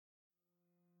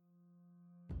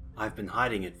I've been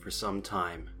hiding it for some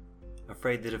time,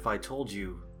 afraid that if I told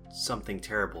you, something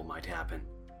terrible might happen.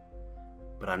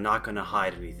 But I'm not going to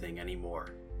hide anything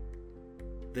anymore.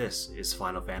 This is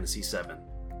Final Fantasy VII.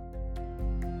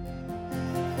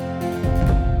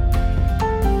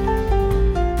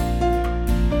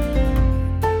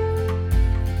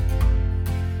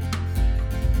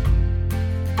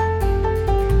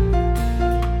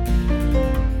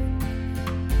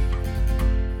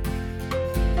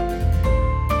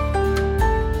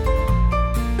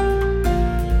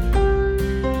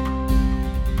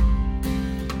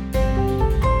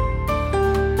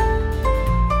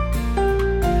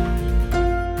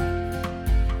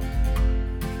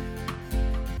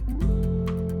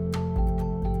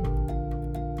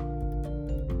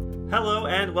 Hello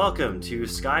and welcome to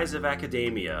Skies of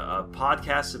Academia, a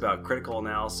podcast about critical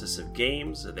analysis of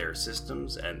games, their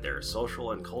systems, and their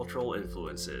social and cultural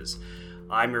influences.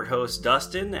 I'm your host,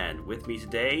 Dustin, and with me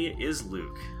today is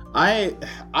Luke.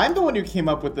 I'm the one who came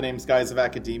up with the name Skies of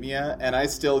Academia, and I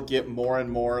still get more and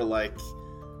more like...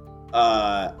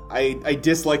 I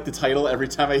dislike the title every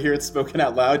time I hear it spoken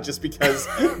out loud, just because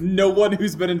no one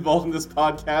who's been involved in this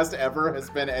podcast ever has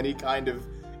been any kind of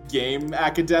game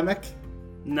academic.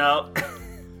 No.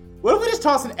 What if we just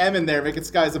toss an M in there and make it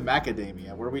Skies of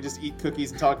Macadamia, where we just eat cookies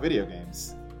and talk video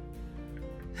games?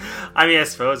 I mean, I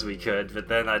suppose we could, but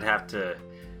then I'd have to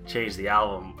change the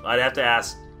album. I'd have to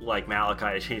ask, like,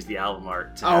 Malachi to change the album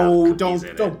art to have cookies in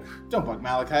it. Don't bug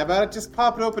Malachi about it. Just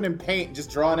pop it open in Paint and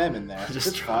just draw an M in there.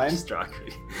 Just draw a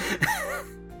cookie.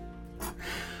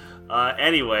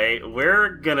 Anyway,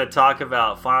 we're gonna talk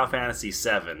about Final Fantasy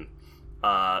VII.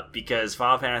 Because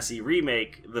Final Fantasy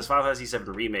VII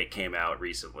Remake came out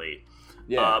recently.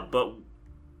 Yeah. But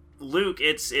Luke,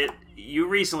 you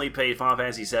recently played Final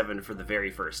Fantasy VII for the very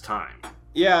first time.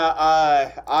 Yeah,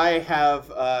 I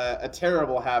have a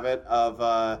terrible habit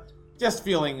of just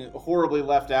feeling horribly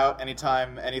left out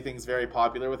anytime anything's very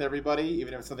popular with everybody,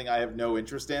 even if it's something I have no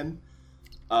interest in.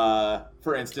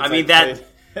 For instance, I played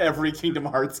every Kingdom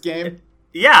Hearts game.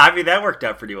 Yeah, I mean, that worked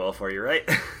out pretty well for you, right?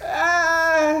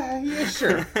 Yeah,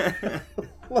 sure.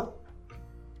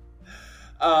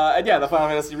 And yeah, the Final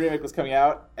Fantasy Remake was coming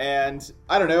out, and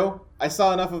I don't know, I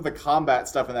saw enough of the combat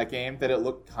stuff in that game that it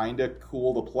looked kind of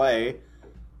cool to play.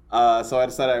 So I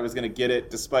decided I was going to get it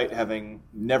despite having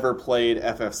never played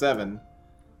FF7.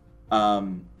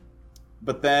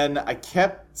 But then I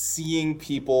kept seeing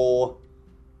people...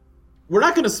 We're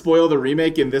not going to spoil the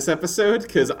remake in this episode,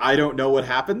 because I don't know what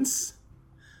happens.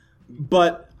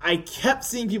 But I kept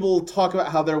seeing people talk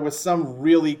about how there was some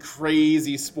really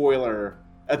crazy spoiler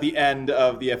at the end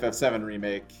of the FF7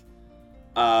 remake.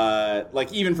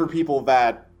 Like, even for people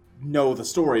that know the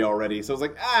story already. So I was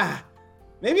like,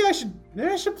 maybe I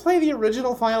should play the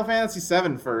original Final Fantasy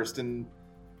VII first, and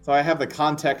so I have the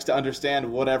context to understand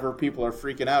whatever people are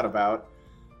freaking out about.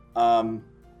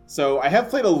 So I have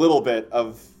played a little bit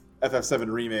of FF7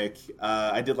 Remake.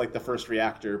 I did like the first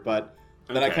reactor, but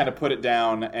then I kind of put it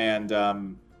down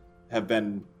and have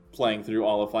been playing through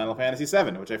all of Final Fantasy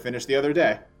VII, which I finished the other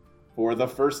day for the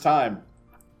first time.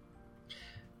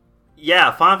 Yeah,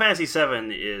 Final Fantasy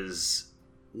VII is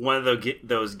one of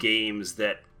those games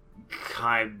that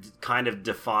kind of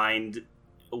defined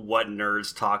what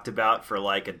nerds talked about for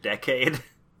like a decade.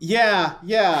 Yeah,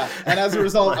 and as a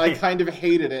result, I kind of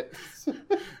hated it.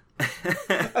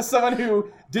 As someone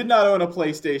who did not own a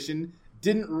PlayStation,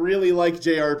 didn't really like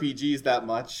JRPGs that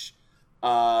much,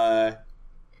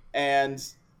 and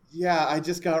yeah, I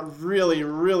just got really,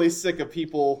 really sick of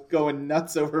people going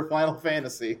nuts over Final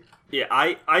Fantasy. Yeah,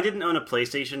 I didn't own a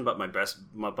PlayStation, but my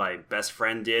best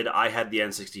friend did. I had the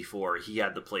N64, he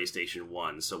had the PlayStation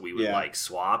 1, so we would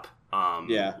swap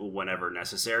whenever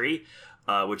necessary.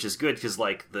 Which is good, because,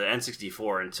 like, the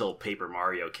N64, until Paper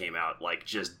Mario came out, like,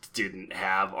 just didn't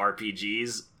have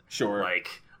RPGs. Sure.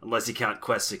 Like, unless you count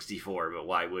Quest 64, but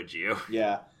why would you?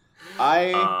 Yeah.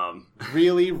 I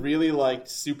really, really liked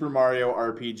Super Mario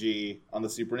RPG on the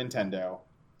Super Nintendo.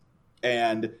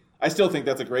 And I still think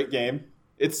that's a great game.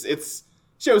 It's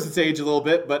shows its age a little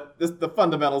bit, but the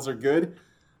fundamentals are good.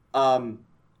 And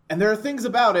there are things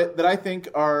about it that I think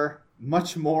are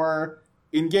much more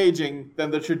engaging than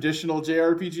the traditional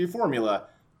JRPG formula.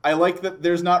 I like that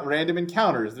there's not random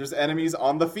encounters. There's enemies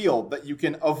on the field that you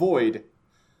can avoid.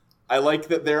 I like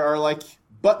that there are, like,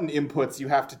 button inputs you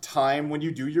have to time when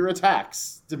you do your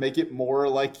attacks to make it more,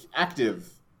 like,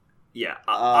 active. Yeah,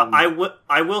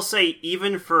 I will say,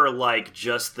 even for, like,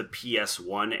 just the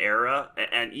PS1 era,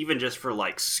 and even just for,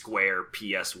 like, Square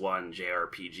PS1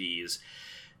 JRPGs,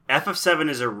 FF7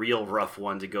 is a real rough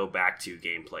one to go back to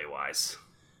gameplay-wise.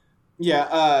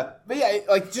 Yeah, but yeah,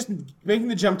 like, just making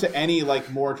the jump to any, like,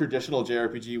 more traditional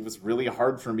JRPG was really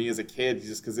hard for me as a kid,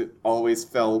 just because it always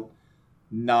felt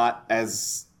not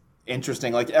as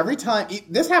interesting. Like, every time...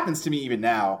 This happens to me even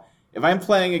now. If I'm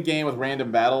playing a game with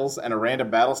random battles and a random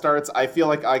battle starts, I feel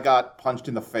like I got punched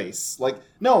in the face. Like,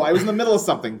 no, I was in the middle of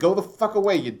something. Go the fuck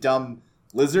away, you dumb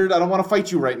lizard. I don't want to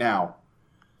fight you right now.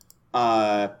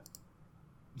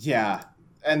 Yeah.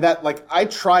 And that, like, I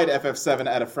tried FF7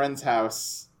 at a friend's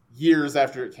house years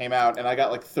after it came out, and I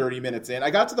got like 30 minutes in. I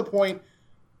got to the point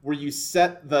where you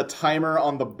set the timer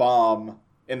on the bomb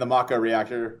in the Mako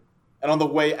reactor, and on the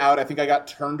way out, I think I got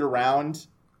turned around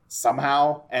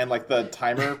somehow, and like the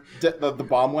timer, the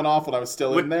bomb went off when I was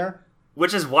still in there.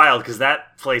 Which is wild, because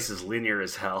that place is linear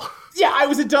as hell. Yeah, I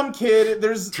was a dumb kid.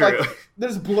 There's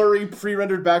there's blurry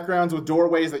pre-rendered backgrounds with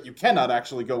doorways that you cannot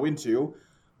actually go into.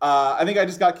 I think I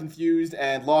just got confused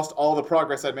and lost all the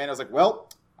progress I'd made. I was like, well,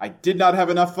 I did not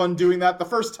have enough fun doing that the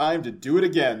first time to do it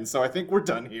again, so I think we're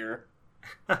done here.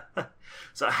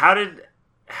 So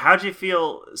how'd you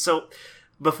feel? So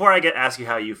before I ask you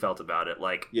how you felt about it,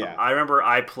 like, yeah. I remember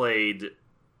I played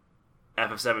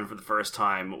FF7 for the first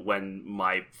time when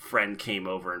my friend came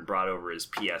over and brought over his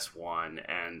PS1,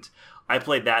 and I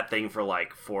played that thing for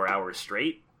like 4 hours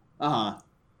straight.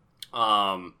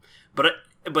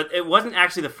 But it wasn't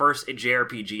actually the first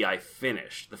JRPG I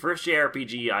finished. The first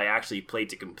JRPG I actually played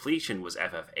to completion was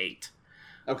FF8.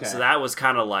 Okay. So that was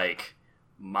kind of like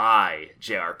my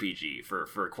JRPG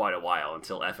for quite a while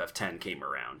until FF10 came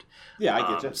around. Yeah,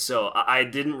 I get you. So I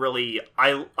didn't really...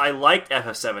 I liked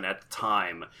FF7 at the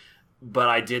time, but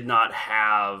I did not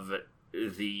have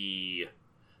the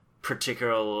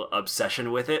particular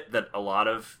obsession with it that a lot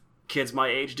of kids my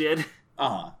age did.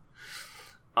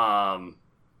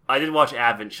 I did watch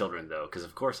Advent Children, though, because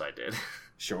of course I did.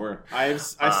 Sure. I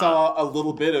saw a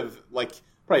little bit of, like,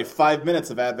 probably 5 minutes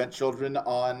of Advent Children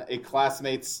on a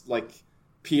classmate's, like,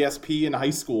 PSP in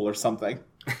high school or something.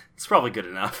 It's probably good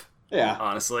enough. Yeah.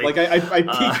 Honestly. Like, I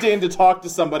peeked in to talk to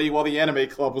somebody while the anime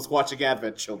club was watching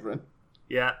Advent Children.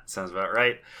 Yeah, sounds about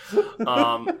right.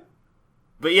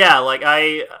 But yeah, like,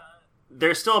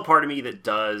 there's still a part of me that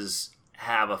does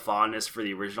have a fondness for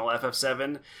the original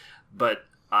FF7, but...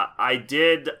 I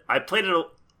played it,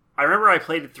 I remember I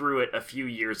played it through it a few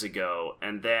years ago,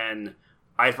 and then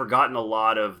I'd forgotten a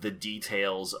lot of the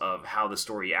details of how the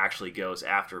story actually goes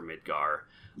after Midgar.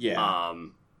 Yeah.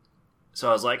 So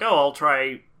I was like, oh, I'll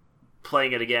try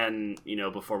playing it again,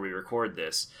 before we record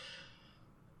this.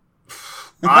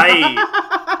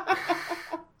 I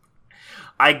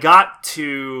got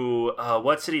to,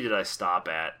 what city did I stop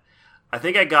at? I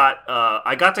think I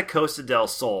got to Costa del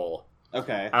Sol.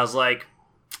 Okay. I was like,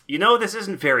 this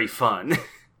isn't very fun.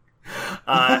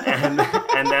 And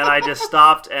then I just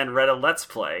stopped and read a Let's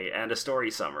Play and a story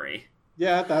summary.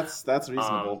 Yeah, that's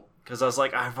reasonable. Because I was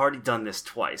like, I've already done this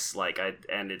twice,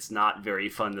 and it's not very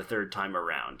fun the third time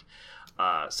around.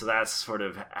 So that's sort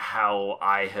of how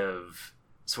I have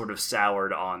sort of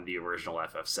soured on the original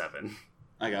FF7.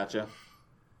 I gotcha.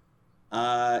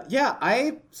 Yeah,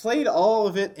 I played all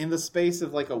of it in the space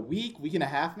of like a week and a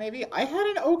half maybe. I had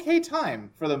an okay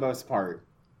time for the most part.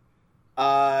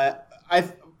 I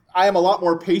am a lot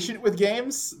more patient with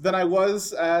games than I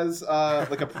was as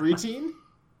like a preteen.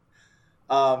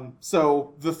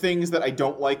 So the things that I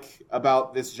don't like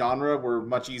about this genre were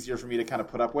much easier for me to kind of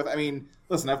put up with. I mean,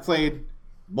 listen, I've played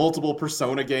multiple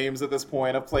Persona games at this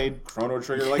point. I've played Chrono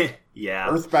Trigger, like yeah.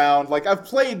 Earthbound. Like, I've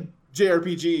played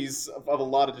JRPGs of a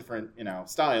lot of different,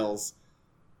 styles.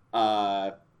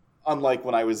 Unlike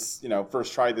when I was,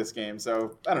 first tried this game.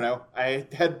 So, I don't know. I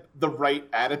had the right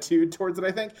attitude towards it,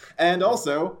 I think. And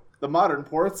also, the modern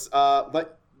ports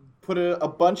put a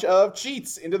bunch of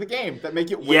cheats into the game that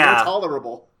make it way more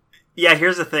tolerable. Yeah,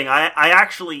 here's the thing. I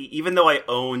actually, even though I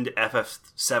owned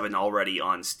FF7 already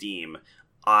on Steam,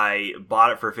 I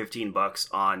bought it for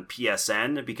 $15 on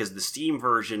PSN because the Steam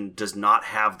version does not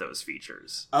have those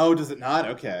features. Oh, does it not?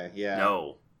 Okay, yeah.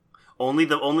 No. Only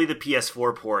the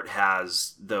PS4 port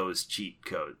has those cheat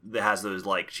code. That has those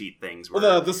like cheat things. Where...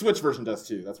 Well, the Switch version does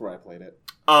too. That's where I played it.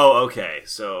 Oh, okay.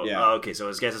 So so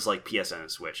I guess it's like PSN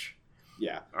and Switch.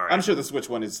 Yeah, all right. I'm sure the Switch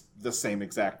one is the same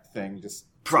exact thing. Just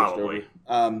probably.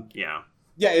 Yeah.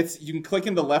 You can click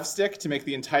in the left stick to make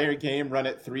the entire game run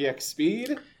at 3x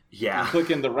speed. Yeah. You click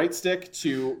in the right stick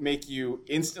to make you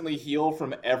instantly heal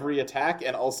from every attack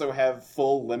and also have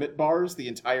full limit bars the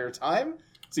entire time.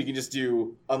 So you can just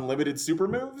do unlimited super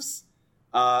moves.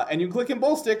 And you click in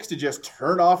both sticks to just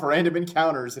turn off random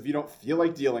encounters if you don't feel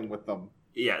like dealing with them.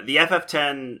 Yeah, the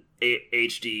FF10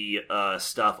 HD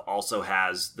stuff also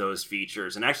has those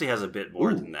features and actually has a bit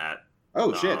more than that.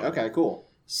 Oh, shit. Okay, cool.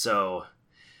 So,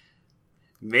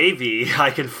 maybe I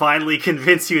can finally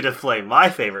convince you to play my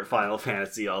favorite Final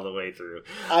Fantasy all the way through.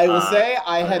 I will say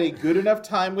I had a good enough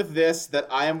time with this that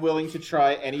I am willing to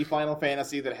try any Final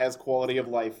Fantasy that has quality of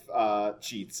life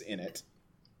cheats in it.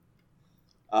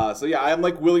 So yeah, I'm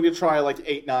like willing to try like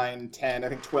 8, 9, 10. I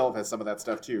think 12 has some of that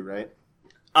stuff too, right?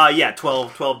 Yeah,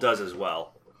 12 does as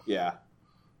well. Yeah.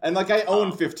 And like I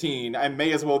own 15, I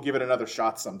may as well give it another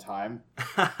shot sometime.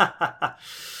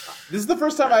 This is the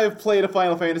first time I have played a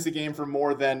Final Fantasy game for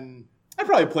more than... I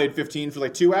probably played 15 for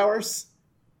like 2 hours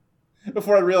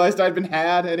before I realized I'd been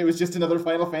had and it was just another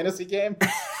Final Fantasy game.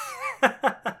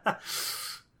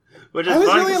 Which is I was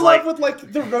fun, really in love with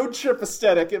like the road trip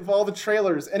aesthetic of all the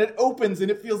trailers, and it opens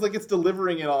and it feels like it's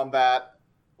delivering it on that.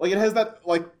 Like it has that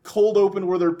like cold open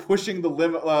where they're pushing the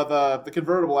the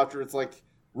convertible after it's like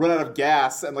run out of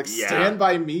gas, and like Stand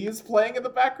By Me is playing in the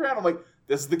background. I'm like,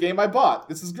 this is the game I bought.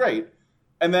 This is great.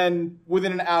 And then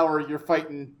within an hour, you're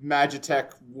fighting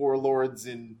Magitech warlords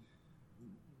in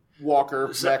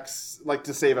Walker mechs, like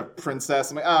to save a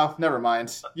princess. I'm like, oh, never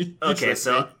mind. You okay,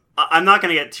 so I'm not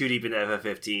going to get too deep into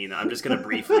FF15. I'm just going to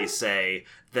briefly say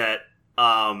that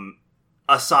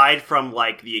aside from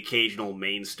like the occasional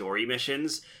main story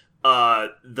missions,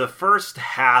 the first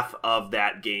half of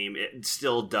that game, it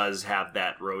still does have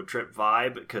that road trip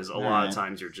vibe, because a lot of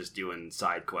times you're just doing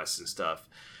side quests and stuff.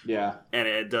 Yeah. And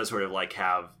it does sort of like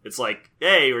it's like,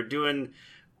 hey, we're doing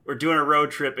a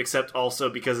road trip, except also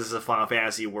because this is a Final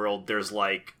Fantasy world, there's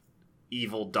like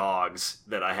evil dogs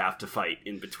that I have to fight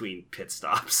in between pit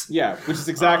stops. Yeah, which is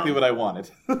exactly what I wanted.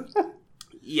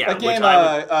 Yeah. That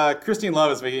game, Christine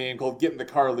Love is making a game called Get in the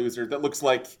Car Loser that looks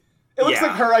like... It looks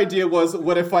like her idea was,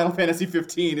 what if Final Fantasy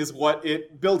 15 is what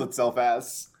it billed itself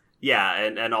as? Yeah,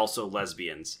 and also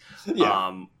lesbians.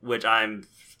 Yeah. Which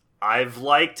I've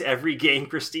liked every game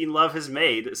Christine Love has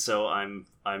made, so I'm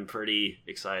pretty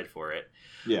excited for it.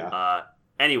 Yeah.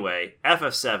 Anyway,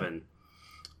 FF7.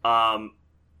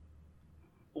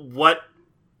 What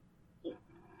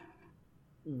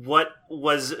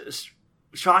was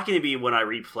shocking to me when I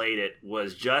replayed it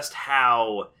was just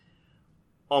how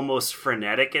almost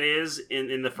frenetic it is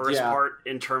in the first part,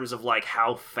 in terms of like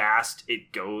how fast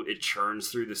it churns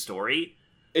through the story.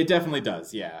 It definitely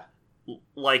does, yeah.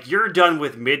 Like, you're done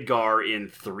with Midgar in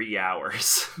 3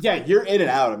 hours. Yeah, you're in and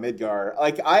out of Midgar.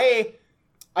 Like, I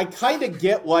kind of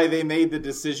get why they made the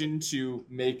decision to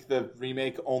make the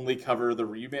remake only cover the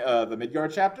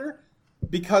Midgar chapter,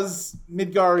 because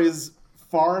Midgar is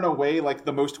far and away like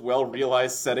the most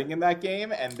well-realized setting in that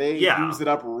game, and they use it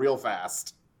up real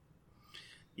fast.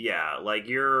 Yeah, like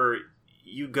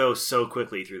you go so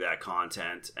quickly through that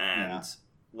content, and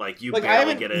like you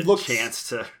barely get a chance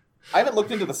to. I haven't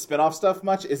looked into the spin-off stuff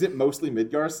much. Is it mostly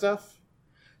Midgar stuff?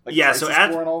 Like Crisis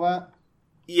Core and all that?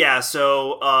 Yeah,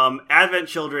 so Advent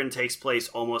Children takes place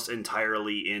almost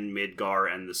entirely in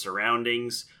Midgar and the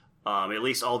surroundings. At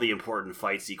least all the important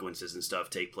fight sequences and stuff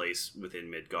take place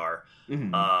within Midgar.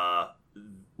 Mm-hmm.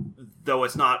 Though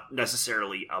it's not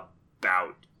necessarily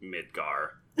about Midgar.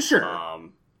 Sure.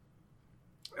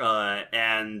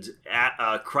 And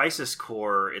at Crisis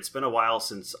Core, it's been a while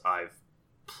since I've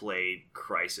played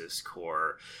Crisis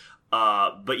Core.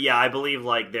 But yeah, I believe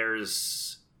like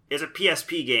it's a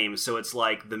PSP game, so it's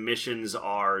like the missions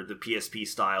are the PSP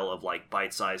style of like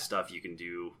bite-sized stuff you can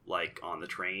do like on the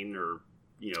train or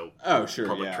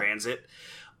public transit.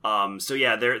 So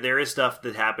yeah, there is stuff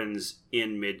that happens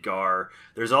in Midgar.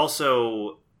 There's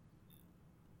also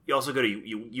you also go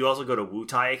to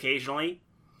Wutai occasionally.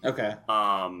 Okay.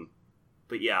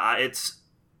 But yeah,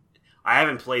 I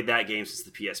haven't played that game since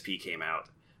the PSP came out,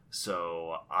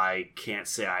 so I can't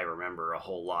say I remember a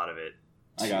whole lot of it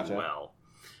too well.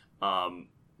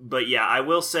 But yeah, I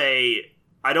will say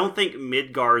I don't think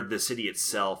Midgard, the city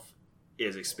itself,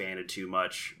 is expanded too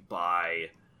much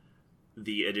by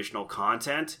the additional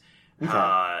content.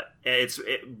 Okay.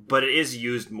 But it is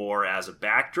used more as a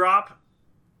backdrop,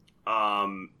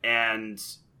 and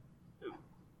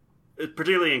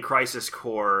particularly in Crisis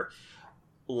Core,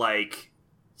 like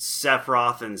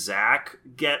Sephiroth and Zack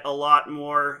get a lot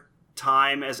more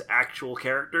time as actual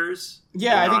characters.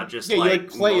 Yeah, I think just you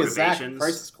play as Zack in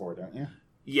Crisis Core, don't you?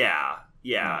 Yeah.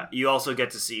 You also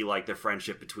get to see like the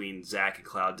friendship between Zack and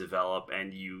Cloud develop,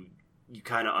 and you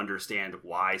kind of understand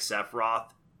why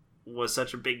Sephiroth was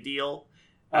such a big deal,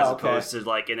 as opposed to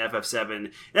like in FF7.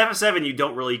 In FF7, you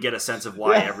don't really get a sense of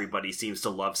why everybody seems to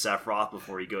love Sephiroth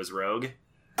before he goes rogue.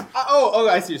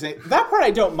 I see what you're saying. That part I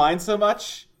don't mind so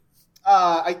much.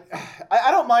 I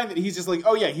don't mind that he's just like,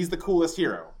 he's the coolest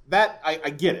hero. That, I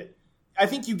get it. I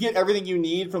think you get everything you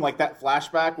need from like that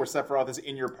flashback where Sephiroth is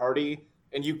in your party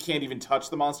and you can't even touch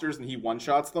the monsters and he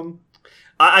one-shots them.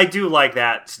 I do like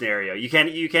that scenario.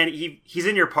 He's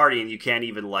in your party and you can't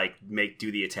even like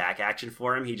do the attack action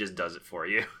for him. He just does it for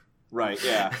you. Right,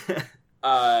 yeah.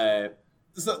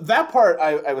 So that part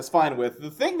I was fine with.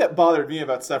 The thing that bothered me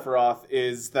about Sephiroth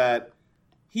is that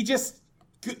he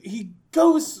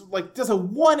goes, like, does a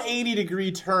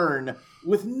 180-degree turn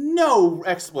with no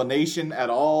explanation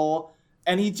at all,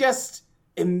 and he just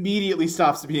immediately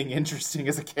stops being interesting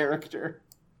as a character.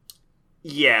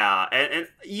 Yeah, and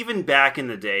even back in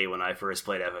the day when I first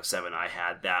played FF7, I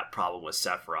had that problem with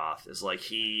Sephiroth. Is like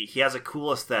he has a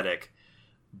cool aesthetic,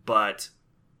 but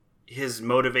his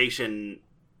motivation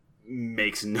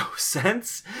makes no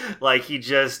sense. Like he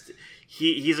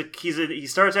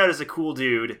starts out as a cool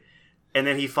dude, and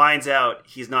then he finds out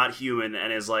he's not human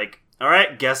and is like, all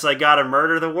right, guess I gotta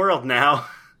murder the world now.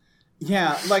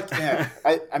 Yeah, like, yeah.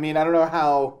 I mean, I don't know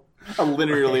how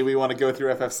linearly we want to go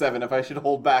through FF7, if I should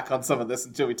hold back on some of this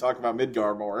until we talk about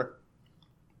Midgar more.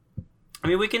 I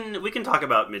mean, we can talk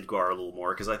about Midgar a little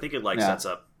more, because I think it sets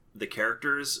up the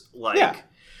characters.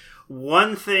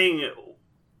 One thing...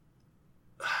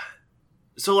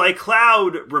 So, like,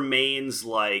 Cloud remains,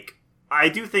 like... I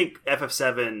do think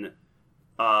FF7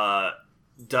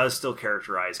 does still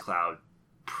characterize Cloud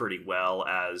pretty well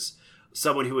as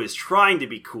someone who is trying to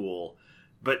be cool,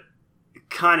 but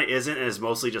kind of isn't, and is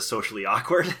mostly just socially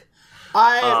awkward.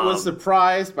 I was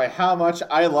surprised by how much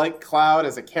I like Cloud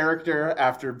as a character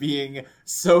after being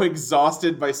so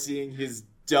exhausted by seeing his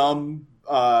dumb,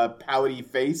 pouty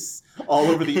face all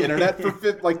over the internet for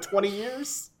 20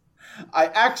 years. I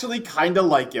actually kind of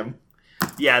like him.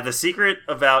 Yeah, the secret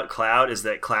about Cloud is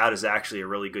that Cloud is actually a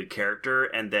really good character,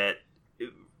 and that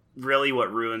really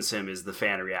what ruins him is the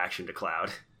fan reaction to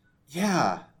Cloud.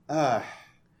 Yeah.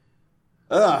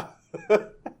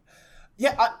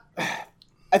 Yeah,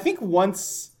 I think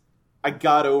once I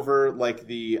got over, like,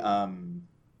 the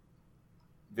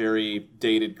very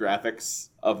dated graphics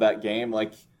of that game,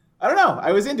 like, I don't know,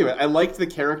 I was into it. I liked the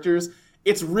characters.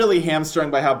 It's really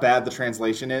hamstrung by how bad the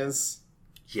translation is.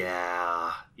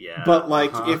 Yeah. But,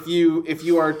 like, if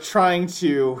you are trying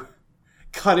to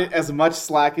cut it as much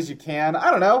slack as you can,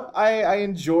 I don't know, I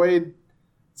enjoyed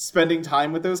spending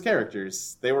time with those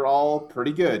characters. They were all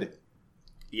pretty good.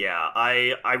 Yeah,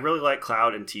 I really like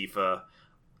Cloud and Tifa.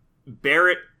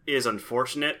 Barrett is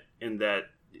unfortunate in that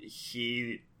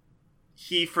he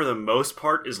for the most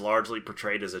part is largely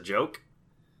portrayed as a joke.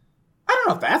 I don't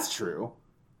know if that's true.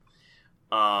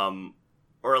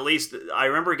 Or at least I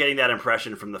remember getting that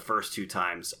impression from the first two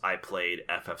times I played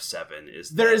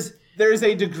FF7. There's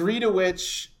a degree to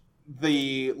which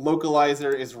the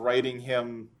localizer is writing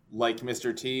him like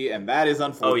Mr. T, and that is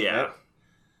unfortunate.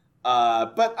 Oh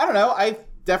yeah. But I don't know. I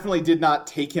definitely did not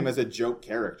take him as a joke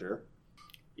character.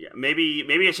 Yeah, maybe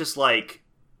it's just like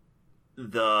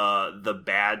the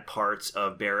bad parts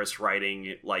of Barrett's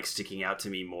writing like sticking out to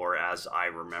me more as I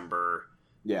remember.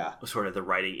 Yeah, sort of the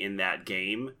writing in that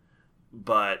game.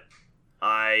 But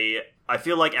I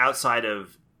feel like outside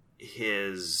of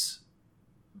his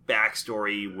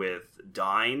backstory with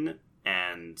Dyne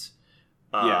and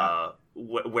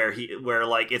where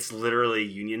like it's literally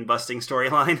union busting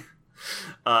storyline.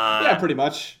 Yeah, pretty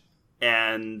much.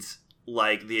 And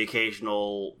like the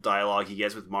occasional dialogue he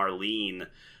gets with Marlene,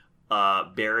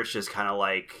 Barrett's just kind of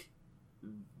like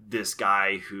this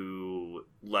guy who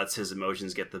lets his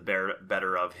emotions get the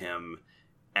better of him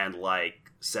and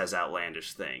like says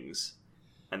outlandish things,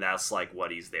 and that's like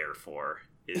what he's there for.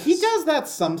 He does that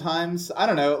sometimes. I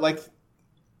don't know, like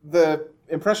the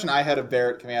impression I had of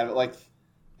Barrett coming out of it, like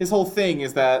his whole thing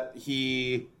is that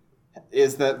he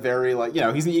is that very, like, you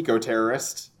know, he's an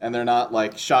eco-terrorist, and they're not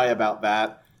like shy about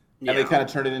that. Yeah. And they kind of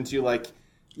turn it into like,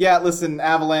 yeah, listen,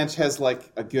 Avalanche has like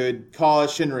a good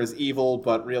cause, Shinra is evil,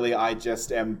 but really I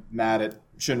just am mad at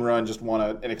Shinra and just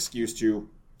want an excuse to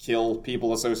kill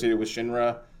people associated with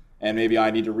Shinra, and maybe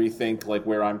I need to rethink like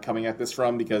where I'm coming at this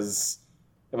from, because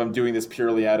if I'm doing this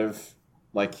purely out of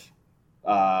like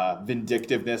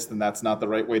vindictiveness, then that's not the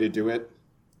right way to do it.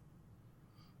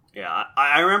 Yeah,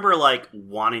 I remember like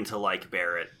wanting to like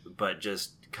Barrett, but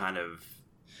just kind of...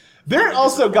 Barrett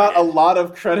also got a lot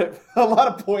of credit, a lot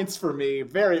of points for me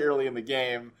very early in the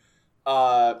game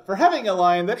for having a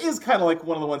line that is kind of like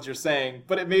one of the ones you're saying,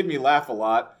 but it made me laugh a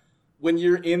lot. When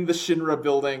you're in the Shinra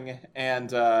building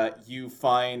and you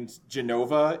find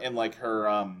Genova in like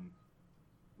her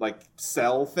like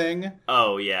cell thing.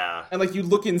 Oh yeah. And like you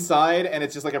look inside and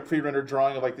it's just like a pre-rendered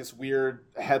drawing of like this weird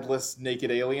headless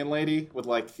naked alien lady with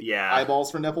like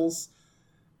eyeballs for nipples.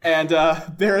 And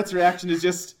Barrett's reaction is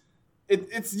just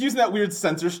it's using that weird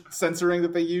censoring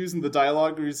that they use in the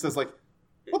dialogue where he says like,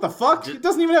 what the fuck? It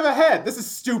doesn't even have a head. This is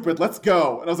stupid. Let's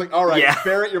go. And I was like, all right,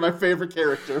 Barrett, you're my favorite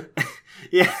character.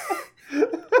 Yeah.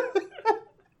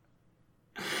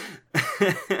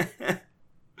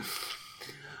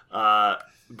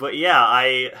 But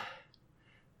yeah,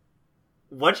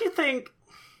 what'd you think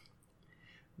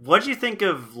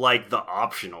of, like, the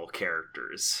optional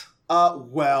characters?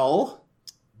 Well,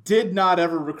 did not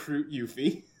ever recruit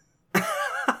Yuffie.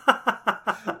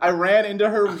 I ran into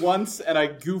her once and I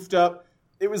goofed up.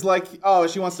 It was like, oh,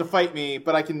 she wants to fight me,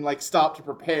 but I can, like, stop to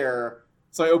prepare.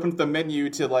 So I opened the menu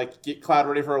to, like, get Cloud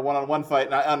ready for a one-on-one fight,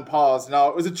 and I unpaused. No,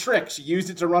 it was a trick. She used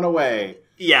it to run away.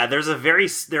 Yeah, there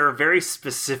are very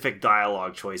specific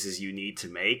dialogue choices you need to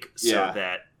make so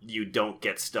that you don't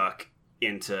get stuck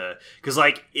into... Because,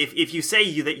 like, if you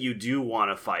say that you do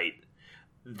want to fight,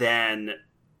 then,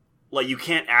 like, you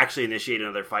can't actually initiate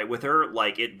another fight with her.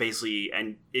 Like, it basically...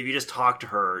 And if you just talk to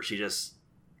her, she just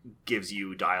gives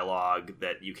you dialogue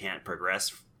that you can't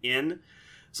progress in.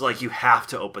 So, like, you have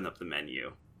to open up the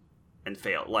menu and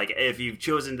fail. Like, if you've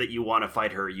chosen that you want to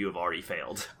fight her, you have already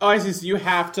failed. Oh, I see. So you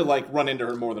have to, like, run into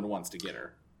her more than once to get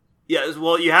her. Yeah,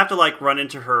 well, you have to, like, run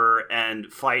into her and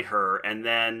fight her, and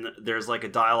then there's, like, a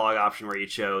dialogue option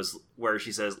where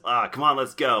she says, come on,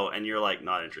 let's go, and you're, like,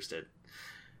 not interested.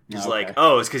 She's like,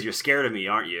 oh, it's because you're scared of me,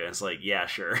 aren't you? And it's like, yeah,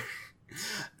 sure.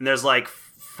 And there's, like,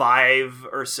 5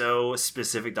 or so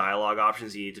specific dialogue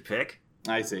options you need to pick.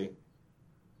 I see.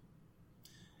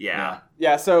 Yeah,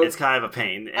 so... It's kind of a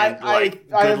pain, and,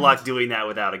 good luck doing that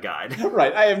without a guide.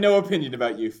 Right, I have no opinion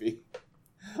about Yuffie.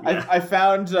 Yeah. I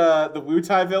found the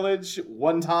Wutai village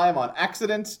one time on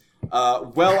accident,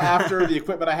 well after the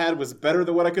equipment I had was better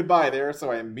than what I could buy there,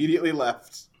 so I immediately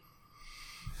left.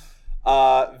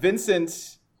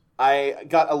 Vincent, I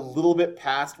got a little bit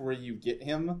past where you get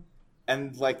him,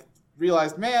 and, like,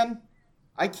 realized, man,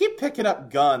 I keep picking up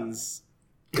guns.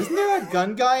 Isn't there a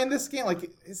gun guy in this game? Like,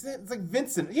 it's like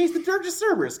Vincent. He's the Dirge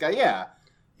Cerberus guy, yeah.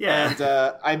 Yeah. And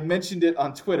I mentioned it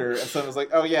on Twitter, and someone was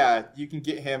like, oh, yeah, you can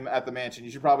get him at the mansion.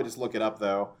 You should probably just look it up,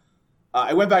 though.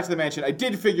 I went back to the mansion. I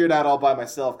did figure it out all by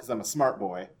myself, because I'm a smart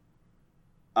boy.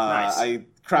 Nice. I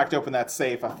cracked open that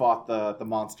safe. I fought the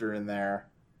monster in there.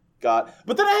 But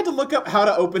then I had to look up how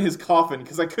to open his coffin,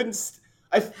 because I couldn't...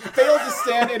 I failed to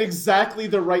stand in exactly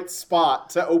the right spot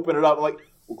to open it up. Like...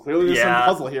 Well, clearly there's some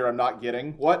puzzle here I'm not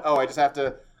getting. What? Oh, I just have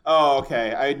to... Oh,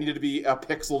 okay. I needed to be a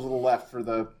pixel to the left for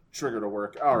the trigger to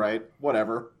work. All right.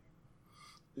 Whatever.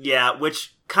 Yeah,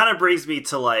 which kind of brings me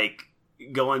to, like,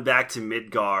 going back to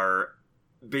Midgar,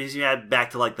 brings me back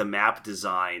to, like, the map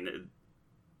design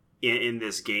in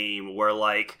this game, where,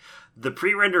 like, the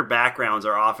pre-rendered backgrounds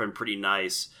are often pretty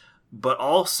nice, but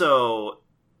also...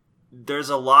 There's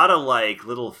a lot of, like,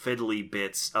 little fiddly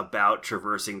bits about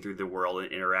traversing through the world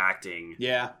and interacting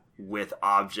with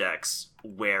objects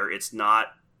where it's not...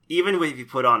 Even if you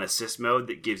put on assist mode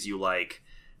that gives you, like,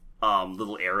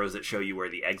 little arrows that show you where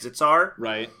the exits are...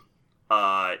 Right.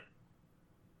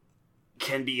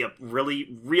 Can be a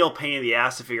really real pain in the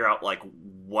ass to figure out, like,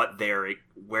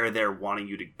 where they're wanting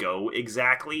you to go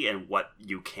exactly and what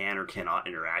you can or cannot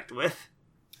interact with.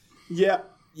 Yeah,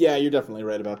 you're definitely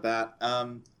right about that.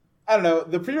 I don't know,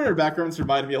 the pre-rendered backgrounds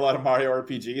reminded me a lot of Mario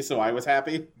RPG, so I was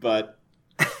happy, but...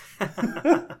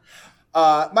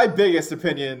 my biggest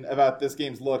opinion about this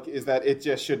game's look is that it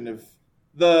just shouldn't have...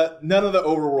 None of the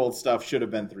overworld stuff should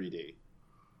have been 3D.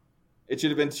 It should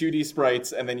have been 2D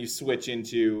sprites, and then you switch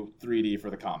into 3D for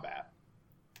the combat.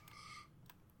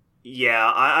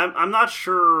 Yeah, I'm not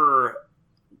sure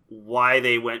why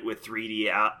they went with 3D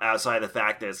outside the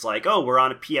fact that it's like, oh, we're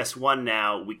on a PS1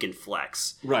 now, we can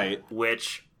flex. Right.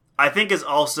 Which... I think is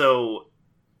also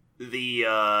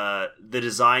the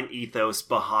design ethos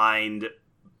behind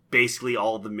basically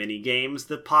all the mini games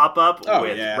that pop up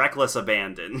with reckless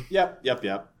abandon. Yep.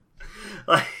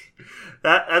 Like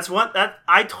that's one that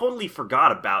I totally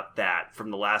forgot about that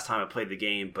from the last time I played the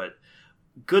game, but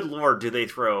good lord, do they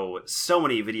throw so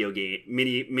many video game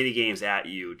mini games at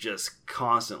you just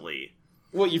constantly.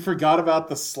 What, you forgot about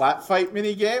the slap fight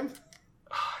mini game?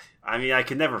 I mean, I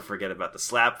could never forget about the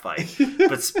slap fight,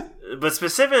 but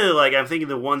specifically, like, I'm thinking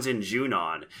the ones in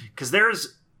Junon, because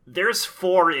there's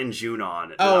 4 in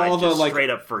Junon that I just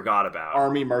straight up forgot about.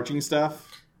 Army marching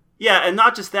stuff. Yeah, and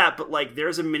not just that, but, like,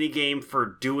 there's a mini game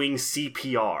for doing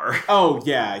CPR. Oh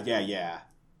yeah.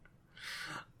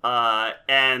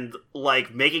 And,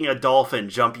 like, making a dolphin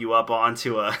jump you up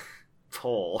onto a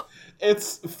pole.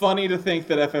 It's funny to think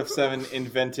that FF7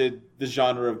 invented the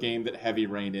genre of game that Heavy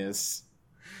Rain is.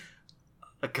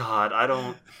 God, I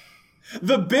don't...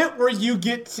 The bit where you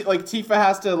get, like, Tifa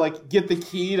has to, like, get the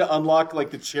key to unlock, like,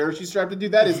 the chair she's strapped to do,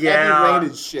 that is heavy rain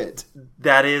as shit.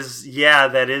 That is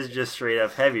just straight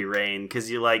up heavy rain, because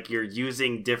you're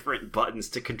using different buttons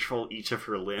to control each of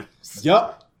her limbs.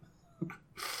 Yup.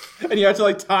 And you have to,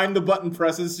 like, time the button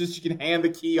presses so she can hand the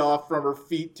key off from her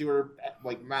feet to her,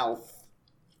 like, mouth.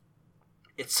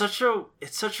 It's such a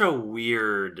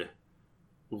weird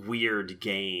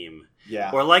game.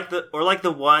 Yeah. Or like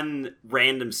the one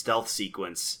random stealth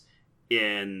sequence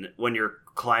when you're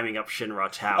climbing up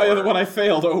Shinra Tower. Oh, yeah, the one I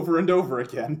failed over and over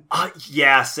again.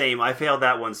 Yeah, same. I failed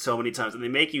that one so many times, and they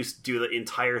make you do the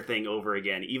entire thing over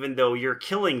again, even though you're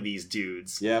killing these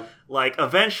dudes. Yep. Like,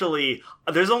 eventually,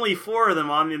 there's only 4 of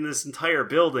them in this entire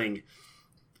building.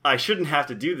 I shouldn't have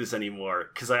to do this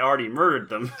anymore, because I already murdered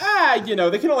them.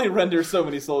 They can only render so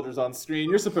many soldiers on screen.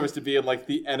 You're supposed to be in, like,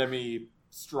 the enemy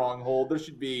stronghold. There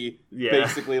should be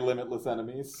basically limitless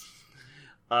enemies.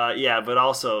 But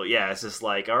also, it's just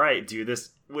like, all right, do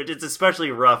this, which it's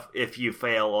especially rough if you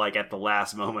fail, like, at the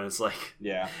last moment. It's like,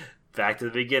 back to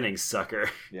the beginning, sucker.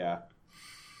 Yeah.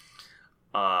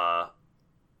 But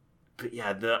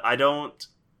yeah,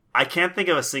 I can't think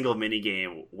of a single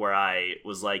minigame where I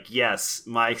was like, yes,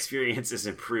 my experience is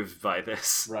improved by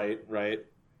this. Right.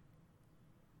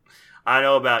 I don't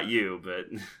know about you, but...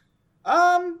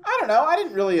 I don't know. I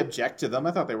didn't really object to them.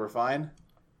 I thought they were fine.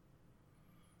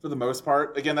 For the most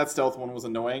part. Again, that stealth one was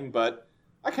annoying, but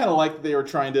I kind of liked that they were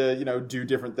trying to, do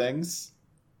different things.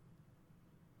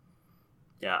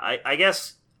 Yeah, I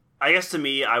guess to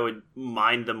me, I would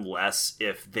mind them less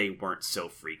if they weren't so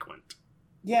frequent.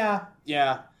 Yeah.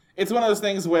 It's one of those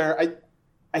things where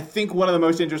I think one of the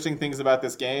most interesting things about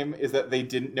this game is that they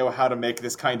didn't know how to make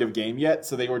this kind of game yet,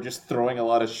 so they were just throwing a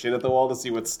lot of shit at the wall to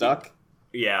see what stuck.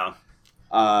 Yeah.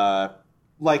 And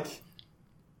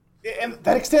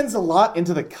that extends a lot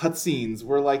into the cutscenes,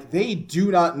 where, like, they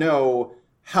do not know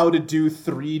how to do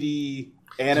 3D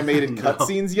animated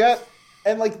cutscenes yet.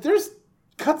 And, like, there's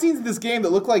cutscenes in this game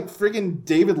that look like friggin'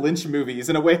 David Lynch movies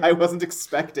in a way I wasn't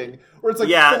expecting. Where it's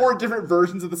like 4 different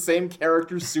versions of the same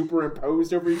characters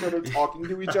superimposed over each other, talking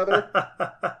to each other.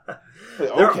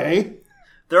 Okay.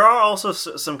 There are also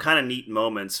some kind of neat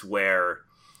moments where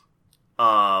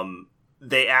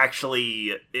they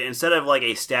actually, instead of like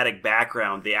a static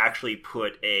background, they actually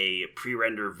put a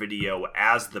pre-render video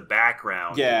as the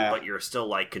background. Yeah. But you're still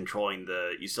like controlling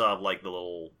you still have like the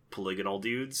little polygonal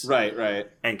dudes. Right.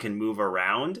 And can move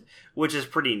around, which is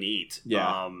pretty neat.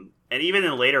 Yeah. And even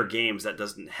in later games, that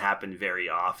doesn't happen very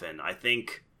often. I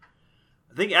think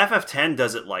FF10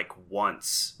 does it like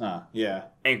once. Yeah.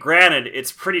 And granted,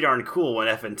 it's pretty darn cool when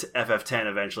FF10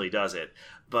 eventually does it.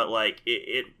 But like,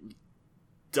 it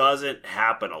doesn't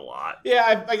happen a lot.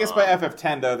 Yeah, I guess by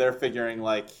FF10 though, they're figuring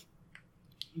like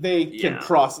they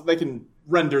can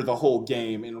render the whole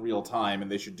game in real time,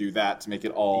 and they should do that to make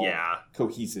it all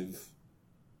cohesive.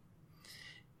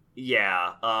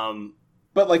 Yeah.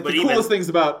 But like the coolest things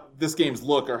about this game's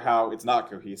look are how it's not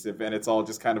cohesive, and it's all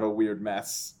just kind of a weird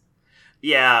mess.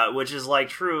 Yeah, which is like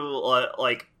true,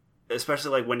 like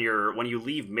especially like when you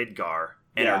leave Midgar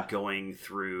and are going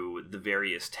through the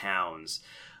various towns.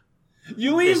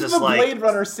 You leave the Blade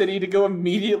Runner city to go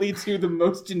immediately to the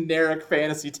most generic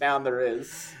fantasy town there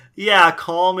is. Yeah,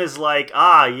 Calm is like,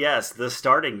 yes, the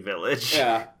starting village.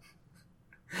 Yeah.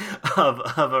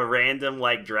 of a random,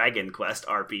 like, Dragon Quest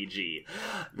RPG.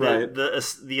 Right.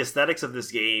 The aesthetics of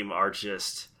this game are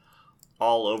just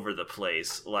all over the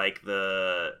place. Like,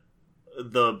 the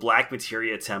Black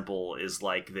Materia Temple is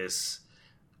like this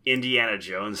Indiana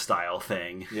Jones style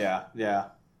thing. Yeah.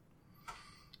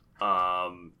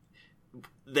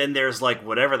 Then there's like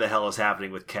whatever the hell is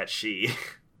happening with Ketchi.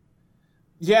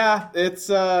 Yeah, it's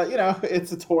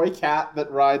it's a toy cat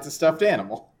that rides a stuffed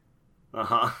animal.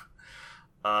 And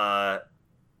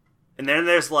then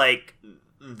there's like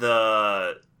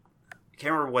I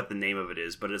can't remember what the name of it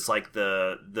is, but it's like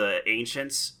the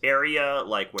Ancients area,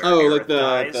 like where Aerith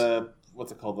dies. The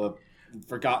what's it called, the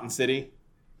Forgotten City.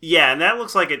 Yeah, and that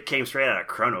looks like it came straight out of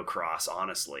Chrono Cross,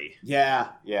 honestly. Yeah.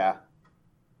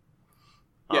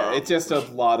 Yeah, it's just a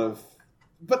lot of...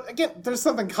 But again, there's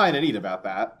something kind of neat about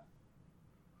that.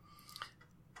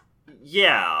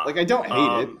 Yeah. Like, I don't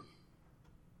hate it.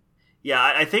 Yeah,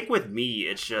 I think with me,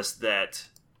 it's just that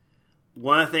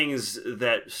one of the things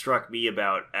that struck me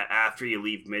about after you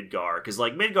leave Midgar, because,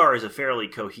 like, Midgar is a fairly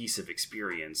cohesive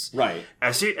experience. Right.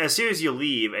 As soon as you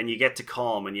leave and you get to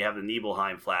Calm and you have the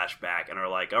Nibelheim flashback and are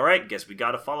like, all right, guess we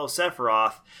gotta follow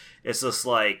Sephiroth, it's just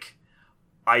like...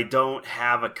 I don't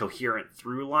have a coherent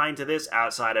through line to this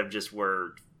outside of just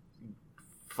we're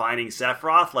finding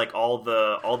Sephiroth. Like all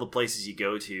the places you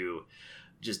go to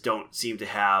just don't seem to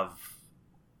have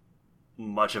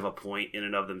much of a point in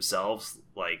and of themselves.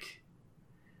 Like,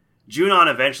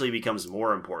 Junon eventually becomes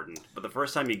more important, but the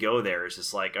first time you go there, it's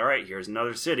just like, all right, here's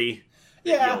another city.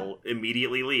 Yeah. You'll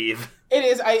immediately leave. It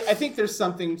is. I think there's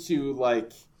something to,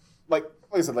 like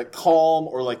I said, like, Calm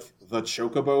or, like, the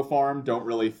Chocobo farm don't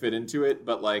really fit into it,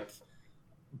 but, like,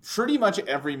 pretty much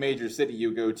every major city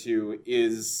you go to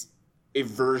is a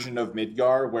version of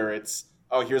Midgar where it's,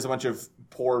 oh, here's a bunch of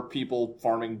poor people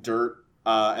farming dirt,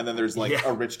 and then there's, like,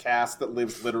 a rich caste that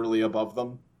lives literally above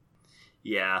them.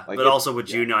 Yeah, like, but also with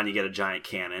Junon, you get a giant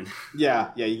cannon.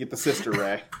 Yeah, you get the sister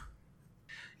Ray.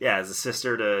 Yeah, as a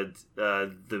sister to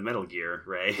the Metal Gear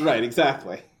Ray. Right,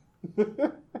 exactly.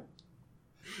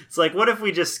 It's like, what if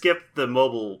we just skipped the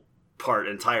mobile part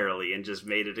entirely and just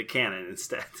made it a cannon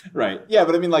instead? Right. Yeah,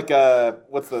 but I mean, like,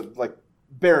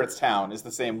 Barrett's Town is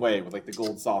the same way with, like, the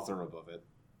gold saucer above it.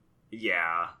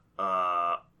 Yeah.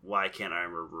 Why can't I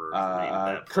remember the name of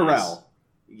that place? Corel.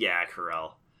 Yeah,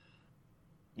 Corel.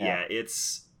 Yeah,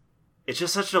 it's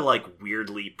just such a, like,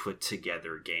 weirdly put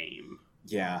together game.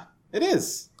 Yeah, it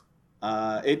is.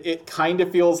 It kind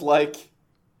of feels like,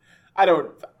 I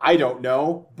don't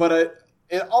know, but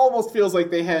it almost feels like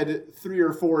they had 3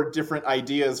 or 4 different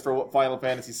ideas for what Final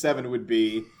Fantasy VII would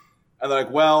be, and they're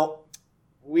like, well,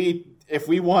 if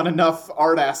we want enough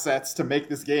art assets to make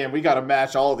this game, we got to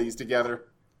match all of these together.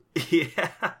 Yeah.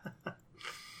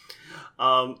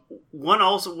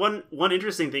 One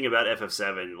interesting thing about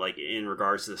FF7, like, in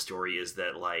regards to the story, is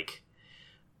that, like,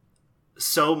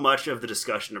 so much of the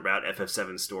discussion about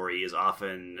FF7's story is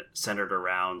often centered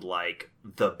around, like,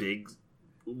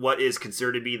 what is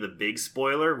considered to be the big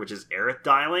spoiler, which is Aerith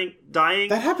dying.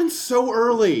 That happens so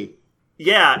early.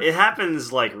 Yeah, it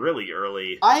happens, like, really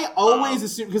early. I always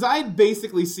assume, because I'd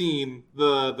basically seen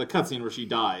the cutscene where she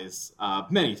dies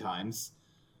many times.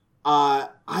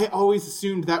 I always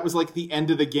assumed that was, like, the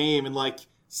end of the game, and, like,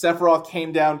 Sephiroth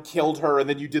came down, killed her, and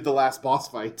then you did the last boss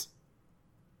fight.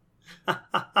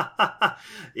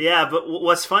 Yeah, but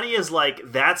what's funny is,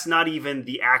 like, that's not even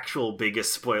the actual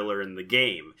biggest spoiler in the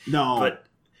game. No.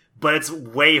 But it's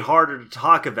way harder to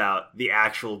talk about the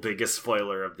actual biggest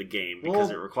spoiler of the game because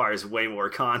it requires way more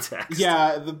context.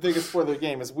 Yeah, the biggest spoiler of the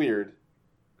game is weird.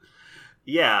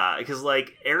 Yeah, because,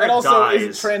 like, Aerith and also dies.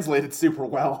 Isn't translated super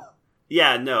well.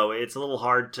 Yeah, no, it's a little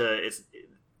hard to...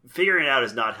 Figuring it out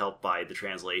is not helped by the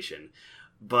translation.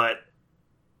 But,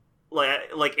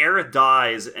 like Aerith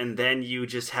dies, and then you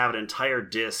just have an entire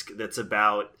disc that's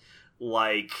about,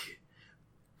 like,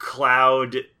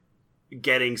 Cloud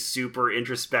getting super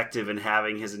introspective and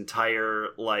having his entire,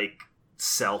 like,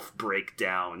 self break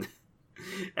down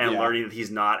and learning that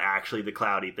he's not actually the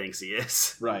Cloud he thinks he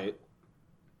is. Right.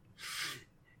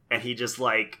 And he just,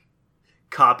 like,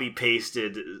 copy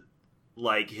pasted,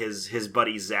 like, his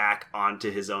buddy Zack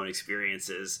onto his own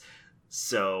experiences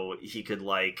so he could,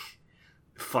 like,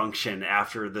 function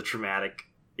after the traumatic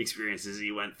experiences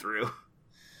he went through.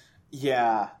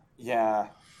 Yeah.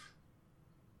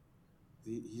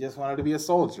 He just wanted to be a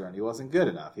soldier, and he wasn't good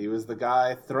enough. He was the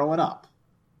guy throwing up.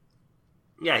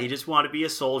 Yeah, he just wanted to be a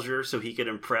soldier so he could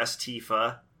impress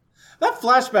Tifa. That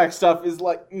flashback stuff is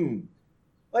like,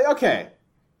 Like, okay,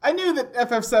 I knew that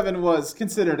FF7 was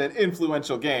considered an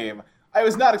influential game. I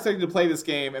was not expecting to play this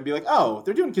game and be like, oh,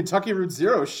 they're doing Kentucky Route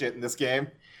Zero shit in this game.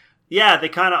 Yeah, they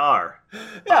kind of are.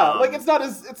 Yeah, like, it's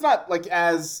not like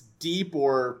as deep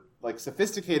or, like,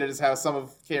 sophisticated as how some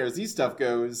of KRZ stuff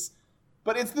goes.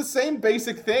 But it's the same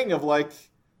basic thing of, like,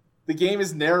 the game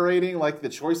is narrating, like, the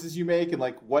choices you make and,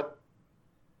 like, what...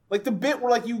 Like, the bit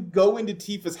where, like, you go into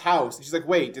Tifa's house and she's like,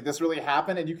 wait, did this really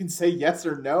happen? And you can say yes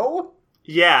or no?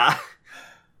 Yeah.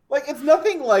 Like, it's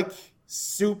nothing, like,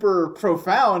 super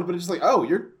profound, but it's just like, oh,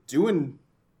 you're doing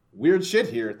weird shit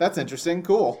here. That's interesting.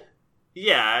 Cool.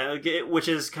 Yeah, which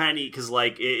is kind of... Because,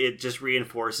 like, it just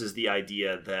reinforces the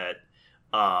idea that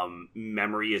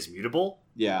memory is mutable.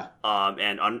 Yeah.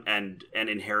 And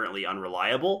inherently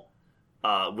unreliable,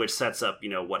 which sets up,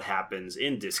 what happens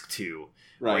in Disc 2,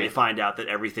 right, where you find out that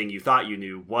everything you thought you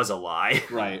knew was a lie.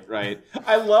 Right.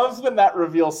 I love when that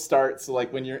reveal starts,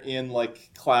 like, when you're in, like,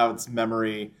 Cloud's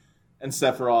memory, and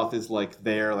Sephiroth is, like,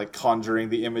 there, like, conjuring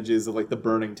the images of, like, the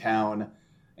burning town,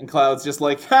 and Cloud's just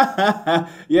like,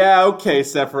 yeah, okay,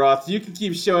 Sephiroth, you can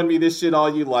keep showing me this shit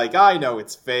all you like. I know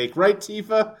it's fake, right,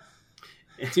 Tifa?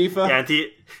 Tifa? Yeah,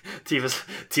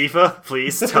 Tifa,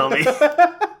 please tell me.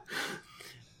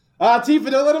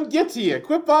 Tifa, don't let him get to you.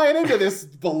 Quit buying into this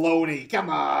baloney. Come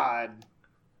on.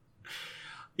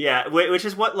 Yeah, which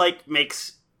is what, like,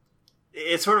 makes...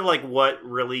 It's sort of like what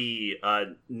really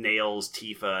nails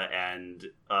Tifa and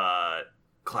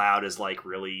Cloud as, like,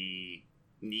 really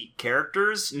neat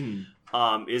characters,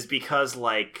 is because,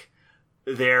 like,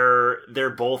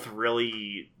 they're both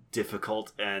really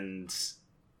difficult and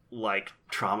like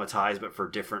traumatized, but for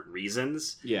different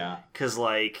reasons. Yeah, because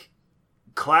like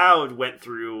Cloud went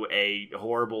through a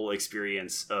horrible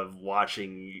experience of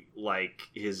watching like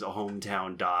his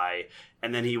hometown die,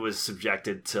 and then he was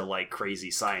subjected to like crazy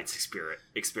science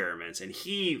experiments, and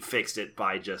he fixed it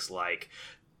by just like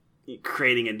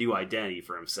creating a new identity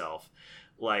for himself.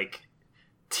 Like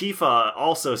Tifa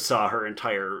also saw her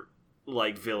entire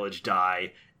like village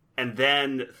die, and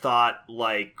then thought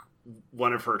like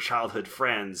one of her childhood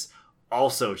friends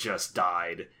also just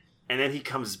died. And then he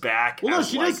comes back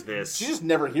this. She just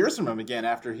never hears from him again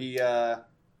after he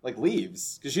like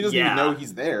leaves, because she doesn't even know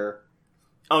he's there.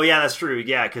 Oh yeah, that's true.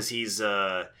 Yeah, because he's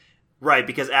right.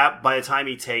 Because by the time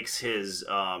he takes his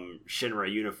Shinra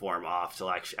uniform off to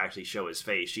actually show his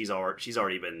face, she's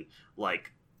already been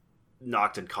like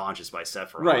knocked unconscious by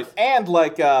Sephiroth. Right, and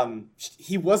like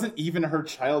he wasn't even her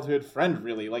childhood friend,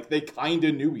 really. Like they kind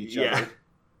of knew each other.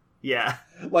 Yeah.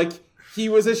 Like. He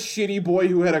was a shitty boy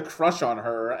who had a crush on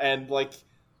her and, like,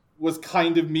 was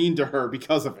kind of mean to her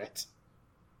because of it.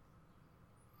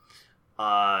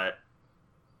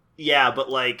 Yeah, but,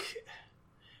 like...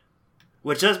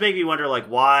 Which does make me wonder, like,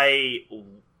 why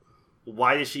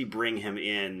did she bring him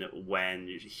in when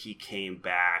he came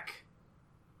back,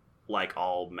 like,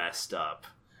 all messed up?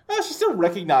 Well, she still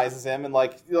recognizes him, and,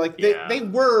 they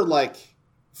were, like...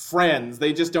 friends.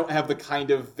 They just don't have the kind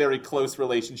of very close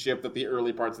relationship that the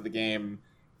early parts of the game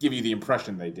give you the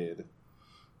impression they did.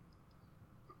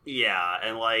 Yeah,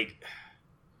 and like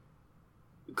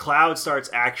Cloud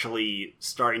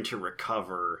starting to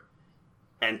recover,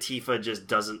 and Tifa just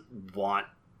doesn't want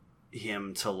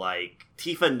him to like...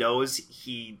 Tifa knows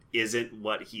he isn't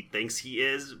what he thinks he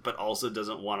is, but also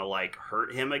doesn't want to like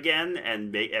hurt him again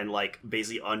and like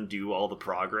basically undo all the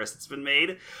progress that's been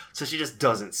made. So she just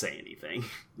doesn't say anything.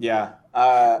 Yeah.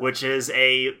 Which is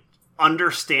a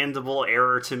understandable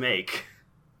error to make.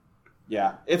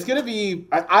 Yeah. It's going to be...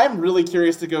 I'm really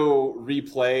curious to go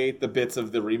replay the bits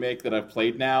of the remake that I've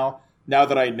played now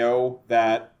that I know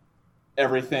that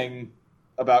everything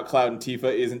about Cloud and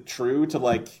Tifa isn't true, to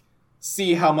like...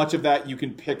 see how much of that you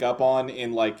can pick up on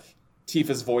in, like,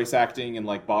 Tifa's voice acting and,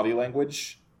 like, body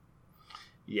language.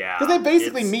 Yeah. Because they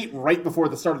basically meet right before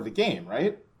the start of the game,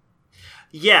 right?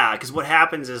 Yeah, because what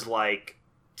happens is, like,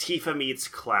 Tifa meets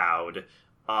Cloud,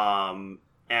 and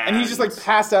he's just, like,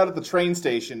 passed out at the train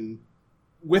station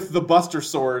with the Buster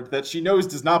Sword that she knows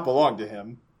does not belong to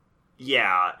him.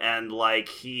 Yeah, and, like,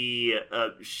 she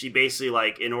basically,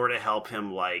 like, in order to help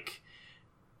him, like...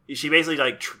 She basically,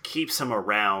 like, keeps him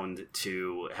around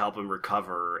to help him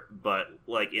recover, but,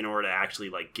 like, in order to actually,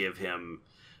 like, give him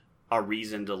a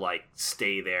reason to, like,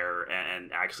 stay there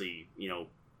and actually, you know...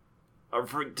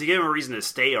 to give him a reason to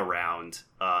stay around,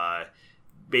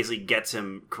 basically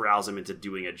corrals him into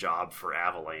doing a job for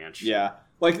Avalanche. Yeah.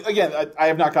 Like, again, I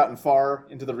have not gotten far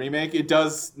into the remake. It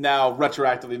does now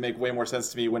retroactively make way more sense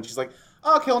to me when she's like,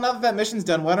 oh, okay, well, now that mission's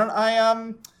done, why don't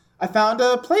I found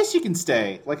a place you can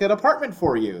stay, like an apartment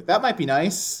for you. That might be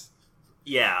nice.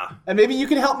 Yeah. And maybe you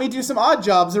can help me do some odd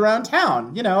jobs around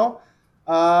town, you know?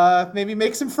 Maybe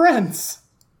make some friends.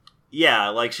 Yeah,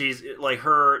 like she's, like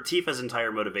Tifa's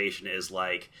entire motivation is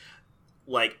like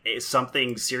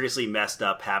something seriously messed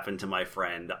up happened to my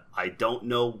friend. I don't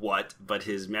know what, but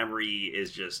his memory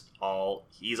is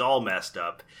he's all messed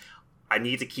up. I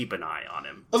need to keep an eye on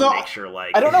him to make sure,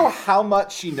 like... I don't know how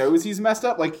much she knows he's messed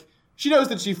up, like... She knows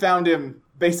that she found him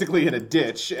basically in a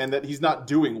ditch and that he's not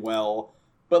doing well.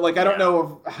 But, like, I don't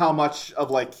know how much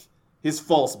of, like, his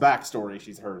false backstory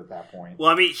she's heard at that point. Well,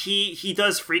 I mean, he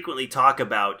does frequently talk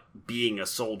about being a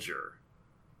soldier.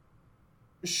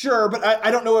 Sure, but I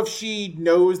don't know if she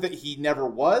knows that he never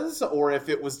was, or if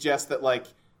it was just that, like,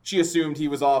 she assumed he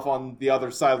was off on the other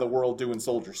side of the world doing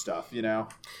soldier stuff, you know?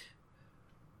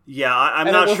 Yeah, I'm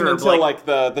not sure. And it wasn't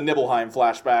until, the Nibelheim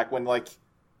flashback when, like...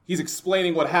 he's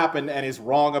explaining what happened and is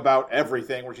wrong about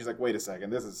everything, where she's like, wait a second,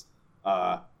 this is,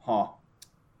 Like,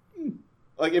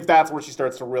 if that's where she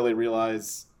starts to really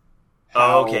realize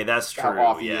how, that's true, how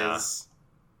off he is.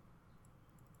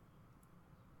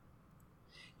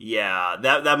 Yeah,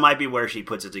 that might be where she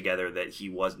puts it together that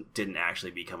he didn't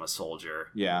actually become a soldier.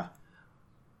 Yeah.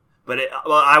 But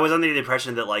I was under the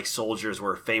impression that like soldiers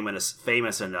were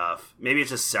famous enough. Maybe it's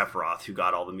just Sephiroth who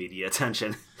got all the media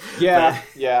attention. Yeah,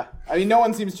 yeah. I mean, no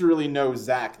one seems to really know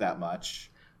Zack that much.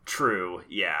 True.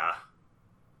 Yeah.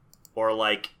 Or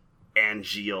like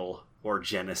Angeal or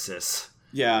Genesis.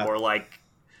 Yeah. Or like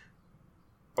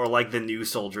the new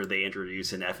soldier they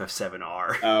introduce in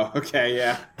FF7R. Oh, okay,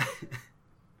 yeah.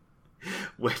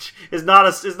 which is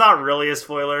not really a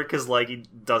spoiler because like he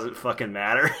doesn't fucking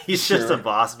matter. He's just a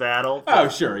boss battle. Oh,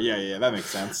 sure, yeah, that makes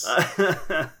sense.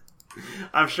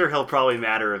 I'm sure he'll probably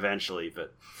matter eventually,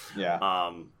 but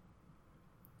yeah.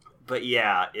 But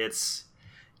yeah,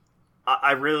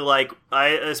 I really like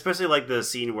especially like the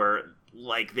scene where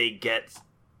like they get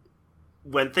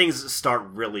when things start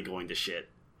really going to shit.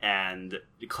 And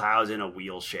Cloud's in a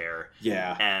wheelchair.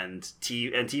 Yeah. And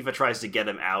Tifa tries to get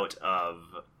him out of...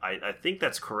 I think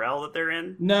that's Corel that they're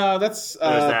in? No, that's...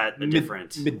 Or is that a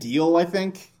different... Mideel, I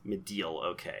think. Mideel,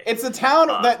 okay. It's a town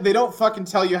that they don't fucking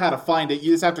tell you how to find it.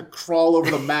 You just have to crawl over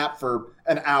the map for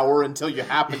an hour until you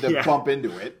happen to bump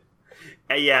into it.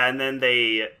 Yeah, and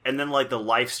then like the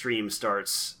live stream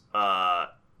starts...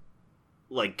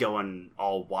 like going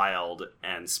all wild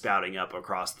and spouting up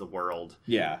across the world.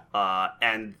 Yeah.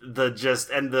 And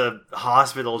the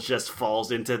hospital just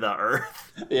falls into the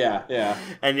earth. Yeah.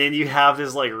 And then you have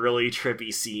this like really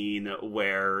trippy scene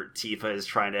where Tifa is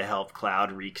trying to help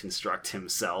Cloud reconstruct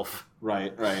himself.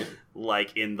 Right.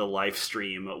 Like in the live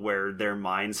stream where their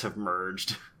minds have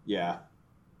merged. Yeah.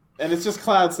 And it's just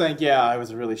Cloud saying, yeah, I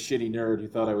was a really shitty nerd who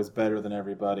thought I was better than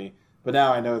everybody. But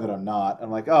now I know that I'm not.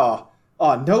 I'm like, oh,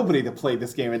 nobody that played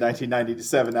this game in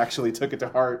 1997 actually took it to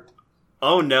heart.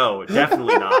 Oh, no,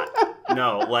 definitely not.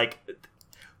 No, like,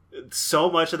 so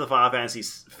much of the Final Fantasy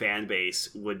fan base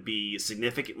would be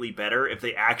significantly better if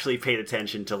they actually paid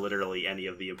attention to literally any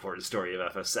of the important story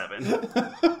of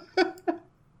FF7.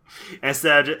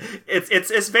 Instead,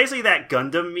 it's basically that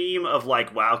Gundam meme of,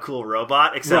 like, wow, cool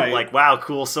robot, except, like, wow,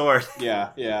 cool sword.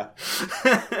 Yeah.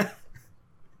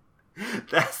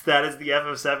 That is the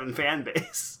FF7 fan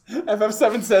base.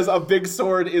 FF7 says a big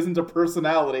sword isn't a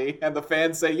personality, and the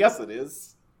fans say yes, it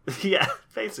is. Yeah,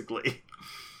 basically.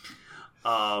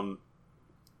 Yeah,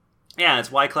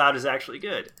 it's why Cloud is actually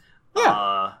good.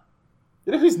 Yeah.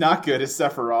 You know who's not good is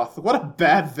Sephiroth. What a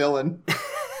bad villain.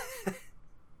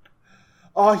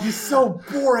 Oh, he's so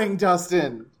boring,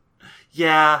 Dustin.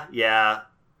 Yeah.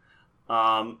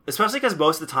 Especially because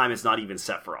most of the time it's not even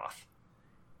Sephiroth.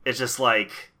 It's just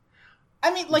like...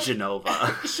 I mean, like...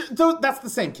 Genova. That's the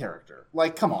same character.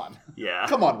 Like, come on. Yeah.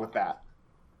 Come on with that.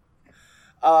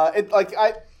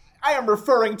 I am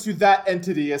referring to that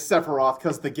entity as Sephiroth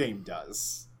because the game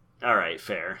does. Alright,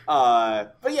 fair.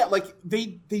 But yeah, like,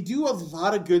 they do a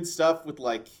lot of good stuff with,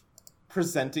 like,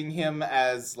 presenting him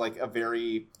as, like, a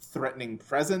very threatening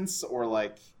presence, or,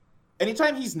 like,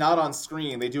 anytime he's not on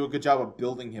screen, they do a good job of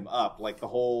building him up. Like, the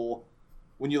whole...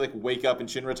 When you, like, wake up in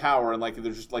Shinra Tower and, like,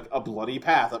 there's just, like, a bloody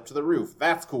path up to the roof.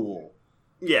 That's cool.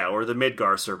 Yeah, or the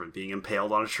Midgar serpent being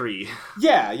impaled on a tree.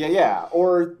 Yeah.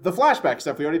 Or the flashback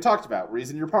stuff we already talked about, where he's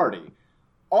in your party.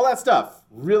 All that stuff,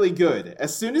 really good.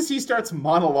 As soon as he starts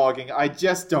monologuing, I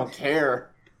just don't care.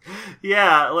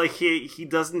 Yeah, like, he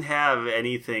doesn't have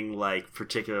anything, like,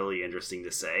 particularly interesting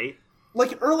to say.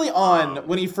 Like, early on,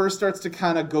 when he first starts to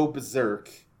kind of go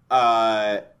berserk,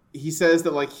 he says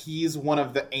that, like, he's one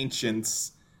of the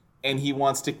ancients, and he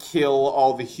wants to kill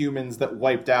all the humans that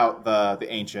wiped out the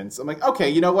ancients. I'm like, okay,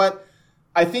 you know what?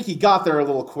 I think he got there a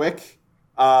little quick.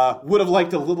 Would have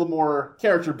liked a little more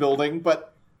character building,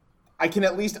 but I can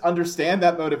at least understand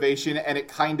that motivation, and it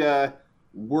kind of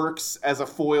works as a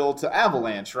foil to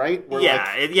Avalanche, right? Where,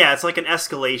 it's like an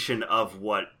escalation of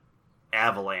what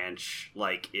Avalanche,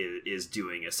 like, is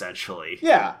doing, essentially.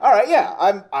 Yeah, alright,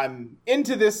 yeah. I'm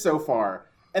into this so far.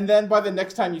 And then by the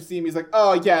next time you see him, he's like,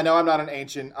 oh, yeah, no, I'm not an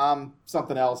ancient. I'm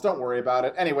something else. Don't worry about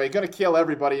it. Anyway, gonna kill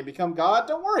everybody and become God?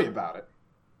 Don't worry about it.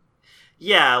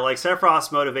 Yeah, like, Sephiroth's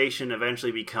motivation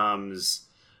eventually becomes,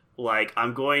 like,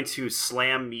 I'm going to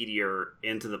slam meteor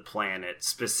into the planet,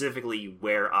 specifically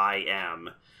where I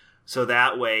am, so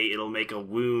that way it'll make a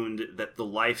wound that the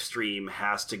life stream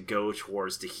has to go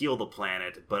towards to heal the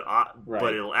planet, but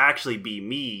it'll actually be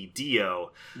me,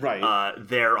 Dio,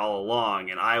 there all along,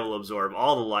 and I will absorb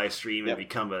all the life stream and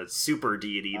become a super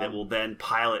deity that will then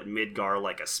pilot Midgar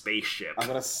like a spaceship. I'm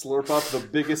gonna slurp up the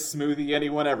biggest smoothie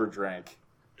anyone ever drank.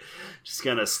 Just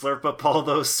gonna slurp up all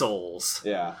those souls.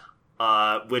 Yeah.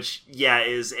 Which,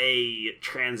 is a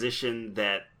transition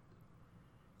that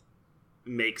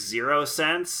makes zero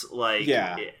sense. Like,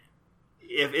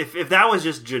 if that was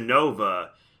just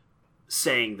Genova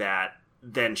saying that,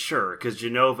 then sure, because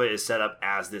Genova is set up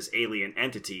as this alien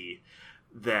entity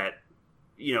that,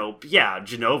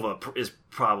 Genova is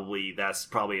probably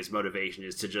his motivation,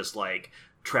 is to just, like,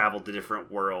 travel to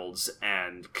different worlds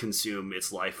and consume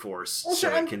its life force,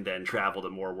 it can then travel to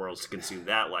more worlds to consume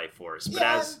that life force.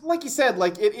 But like you said,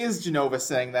 like, it is Genova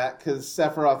saying that, because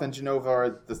Sephiroth and Genova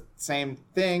are the same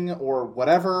thing, or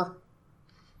whatever.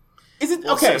 Is it,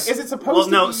 is it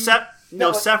supposed to be...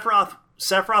 Sephiroth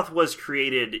Sephiroth was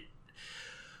created.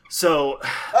 So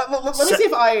let me see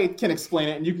if I can explain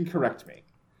it, and you can correct me.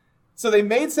 So they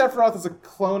made Sephiroth as a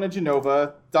clone of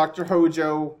Jenova. Dr.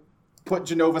 Hojo put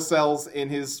Jenova cells in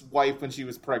his wife when she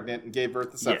was pregnant and gave birth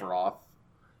to Sephiroth.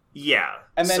 Yeah.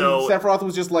 And then Sephiroth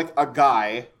was just like a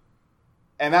guy,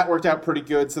 and that worked out pretty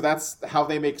good. So that's how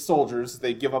they make soldiers.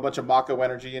 They give a bunch of Mako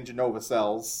energy and Jenova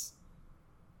cells.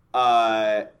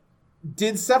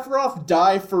 Did Sephiroth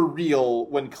die for real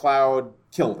when Cloud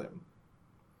killed him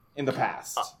in the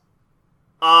past?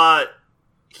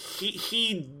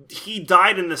 He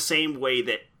died in the same way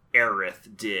that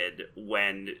Aerith did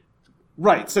when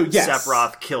so yes.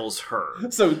 Sephiroth kills her.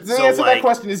 So the answer to that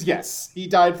question is yes. He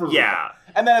died for real.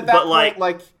 And then at that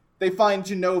point, they find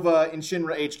Jenova in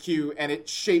Shinra HQ, and it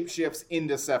shapeshifts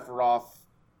into Sephiroth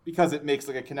because it makes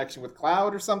a connection with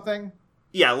Cloud or something.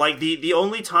 Yeah, the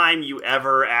only time you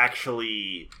ever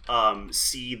actually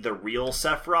see the real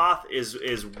Sephiroth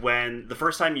is when... The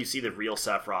first time you see the real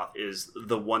Sephiroth is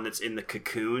the one that's in the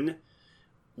cocoon,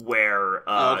 where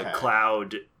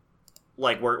Cloud...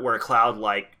 where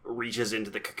Cloud, reaches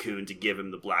into the cocoon to give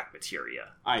him the black materia.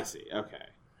 I see, okay.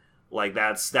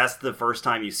 That's the first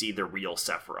time you see the real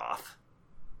Sephiroth.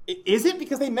 Is it?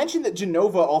 Because they mentioned that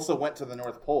Jenova also went to the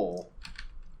North Pole.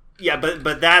 Yeah,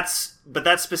 but that's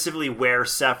specifically where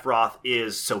Sephiroth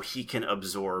is, so he can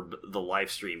absorb the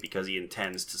life stream because he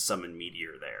intends to summon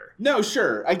Meteor there. No,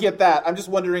 sure, I get that. I'm just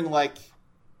wondering,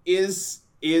 is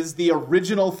the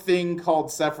original thing called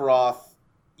Sephiroth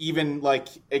even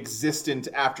existent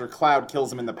after Cloud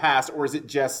kills him in the past, or is it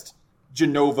just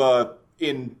Jenova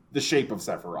in the shape of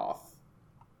Sephiroth?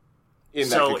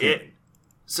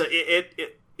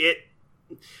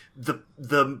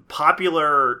 The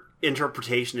popular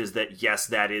interpretation is that yes,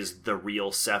 that is the real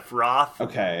Sephiroth.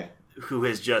 Okay. Who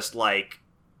has just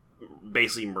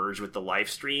basically merged with the life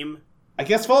stream. I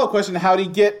guess follow-up question, how did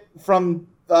he get from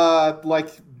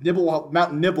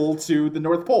Mount Nibble to the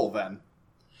North Pole then?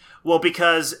 Well,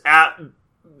 because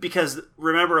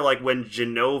remember when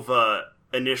Jenova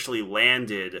initially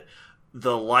landed,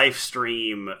 the life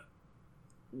stream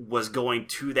was going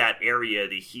to that area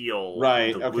to heal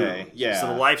the wound. Yeah. So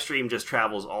the life stream just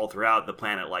travels all throughout the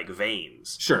planet like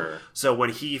veins. Sure. So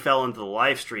when he fell into the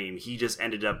life stream, he just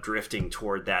ended up drifting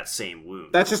toward that same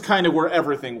wound. That's just kind of where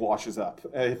everything washes up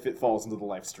if it falls into the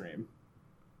life stream.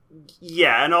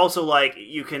 Yeah, and also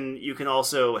you can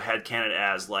also headcanon it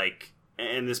as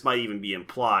and this might even be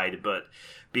implied, but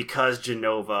because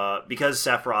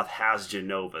Sephiroth has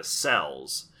Jenova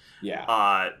cells.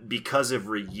 Yeah. Because of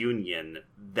reunion,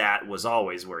 that was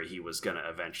always where he was going to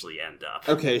eventually end up.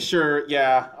 Okay, sure.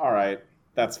 Yeah. All right.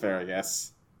 That's fair, I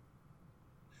guess.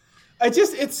 I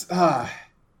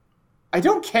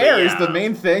don't care is the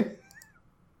main thing.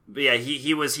 But yeah,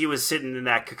 he was sitting in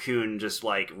that cocoon just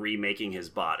remaking his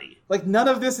body. None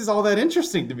of this is all that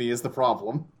interesting to me is the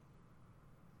problem.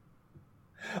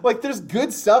 There's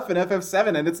good stuff in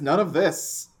FF7 and it's none of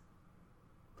this.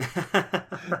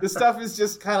 This stuff is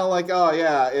just kind of oh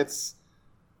yeah, it's...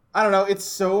 I don't know, it's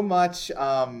so much...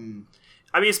 I mean,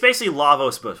 it's basically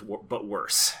Lavos, but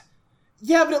worse.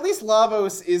 Yeah, but at least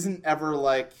Lavos isn't ever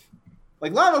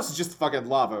Lavos is just fucking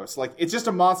Lavos. It's just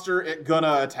a monster, it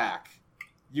gonna attack.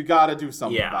 You gotta do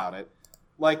something about it.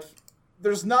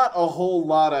 There's not a whole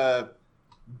lot of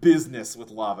business with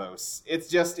Lavos. It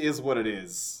just is what it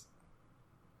is.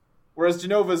 Whereas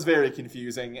Jenova's very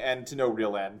confusing, and to no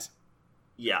real end.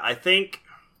 Yeah, I think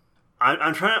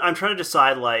I'm trying to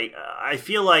decide. I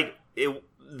feel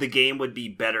the game would be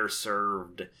better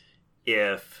served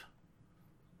if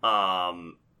Jenova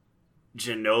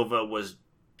was,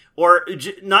 or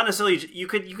not necessarily. You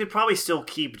could probably still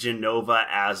keep Jenova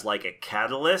as a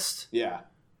catalyst. Yeah.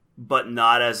 But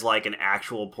not as an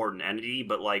actual important entity,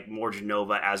 but more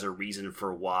Jenova as a reason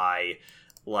for why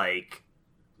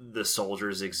the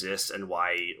soldiers exist and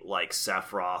why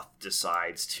Sephiroth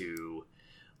decides to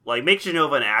make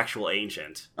Jenova an actual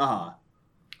ancient.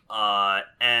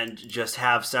 And just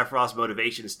have Sephiroth's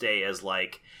motivation stay as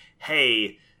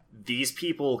hey, these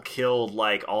people killed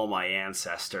all my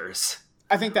ancestors.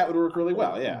 I think that would work really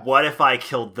well, yeah. What if I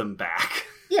killed them back?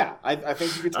 Yeah, I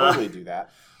think you could totally do that.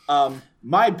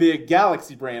 My big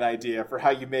galaxy brain idea for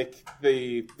how you make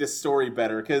this story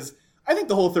better, because I think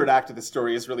the whole third act of the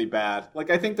story is really bad.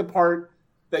 I think the part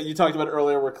that you talked about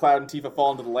earlier where Cloud and Tifa fall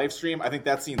into the live stream, I think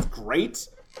that scene's great.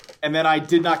 And then I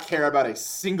did not care about a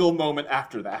single moment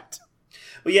after that.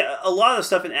 Well, yeah, a lot of the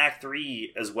stuff in Act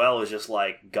 3 as well is just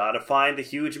gotta find the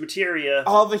huge materia.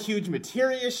 All the huge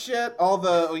materia shit,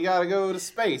 we gotta go to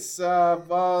space.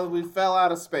 We fell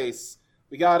out of space.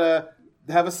 We gotta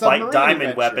have a submarine fight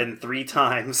Diamond adventure. Weapon 3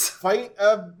 times. Fight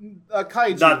a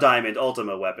kaiju. Not Diamond,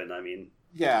 Ultima Weapon, I mean.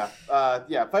 Yeah,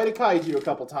 fight a kaiju a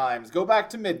couple times. Go back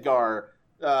to Midgar,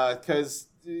 because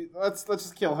let's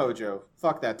just kill Hojo.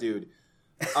 Fuck that dude.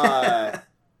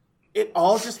 It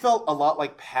all just felt a lot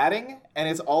like padding, and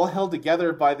it's all held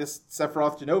together by this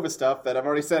Sephiroth Jenova stuff that I've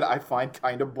already said I find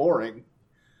kind of boring.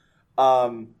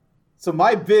 So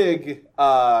my big,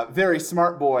 very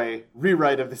smart boy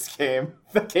rewrite of this game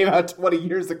that came out 20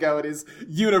 years ago and is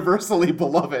universally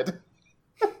beloved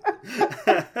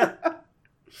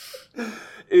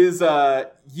is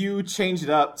you change it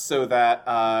up so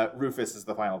that Rufus is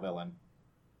the final villain.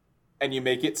 And you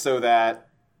make it so that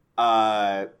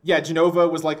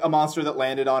Jenova was like a monster that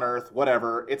landed on Earth,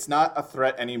 whatever. It's not a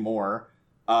threat anymore.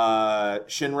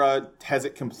 Shinra has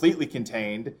it completely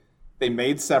contained. They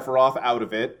made Sephiroth out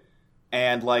of it.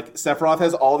 And, like, Sephiroth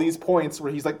has all these points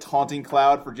where he's, like, taunting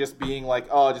Cloud for just being like,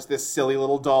 oh, just this silly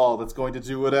little doll that's going to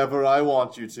do whatever I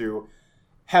want you to.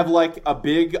 Have, like, a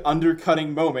big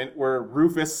undercutting moment where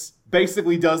Rufus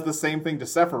basically does the same thing to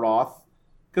Sephiroth.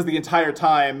 Because the entire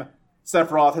time,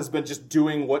 Sephiroth has been just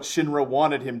doing what Shinra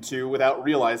wanted him to without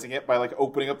realizing it by, like,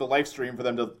 opening up the live stream for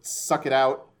them to suck it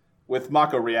out with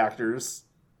Mako reactors.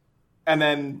 And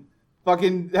then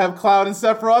fucking have Cloud and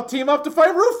Sephiroth team up to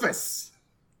fight Rufus!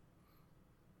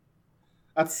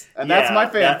 That's my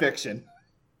fan fiction.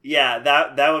 Yeah,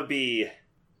 that would be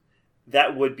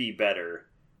better,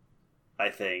 I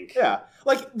think. Yeah.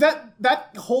 Like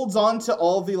that holds on to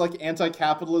all the like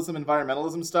anti-capitalism,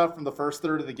 environmentalism stuff from the first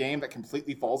third of the game that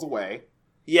completely falls away.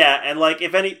 Yeah, and like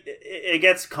if any it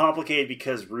gets complicated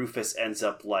because Rufus ends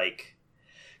up like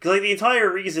because like the entire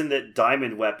reason that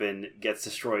Diamond Weapon gets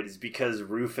destroyed is because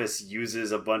Rufus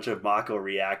uses a bunch of Mako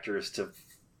reactors to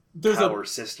power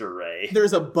Sister Ray.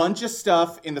 There's a bunch of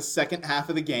stuff in the second half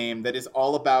of the game that is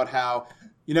all about how,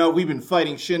 we've been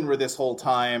fighting Shinra this whole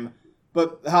time,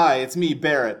 but hi, it's me,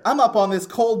 Barrett. I'm up on this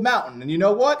cold mountain, and you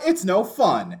know what? It's no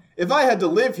fun. If I had to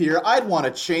live here, I'd want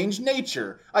to change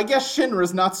nature. I guess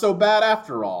Shinra's not so bad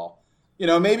after all.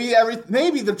 Maybe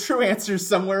the true answer's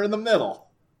somewhere in the middle.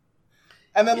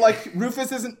 And then,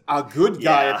 Rufus isn't a good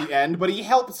guy at the end, but he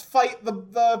helps fight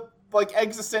the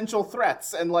existential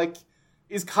threats, and,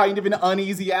 is kind of an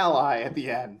uneasy ally at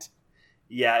the end.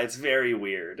 Yeah, it's very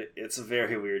weird. It's a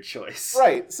very weird choice.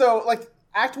 Right. So,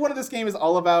 Act 1 of this game is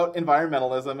all about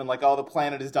environmentalism and, all the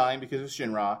planet is dying because of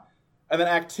Shinra. And then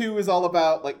Act 2 is all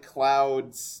about,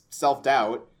 Cloud's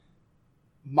self-doubt.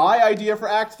 My idea for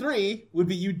Act 3 would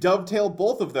be you dovetail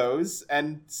both of those,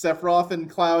 and Sephiroth and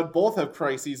Cloud both have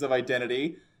crises of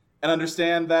identity, and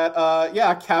understand that,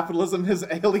 capitalism has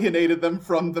alienated them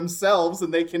from themselves,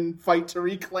 and they can fight to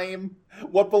reclaim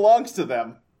what belongs to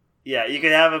them. Yeah, you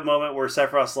could have a moment where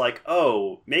Sephiroth's like,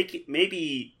 oh,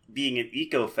 maybe being an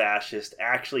eco-fascist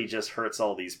actually just hurts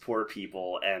all these poor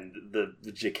people, and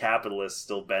the capitalists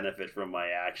still benefit from my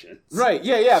actions. Right,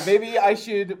 yeah, maybe I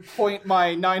should point my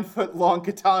 9-foot-long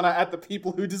katana at the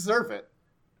people who deserve it.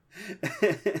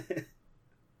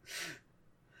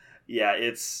 Yeah,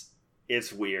 it's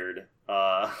weird.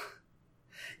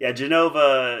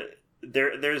 Jenova,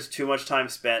 there's too much time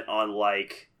spent on,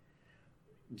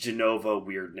 Jenova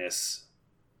weirdness.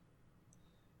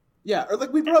 Yeah, or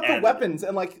we brought up the weapons,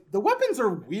 and the weapons are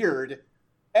weird,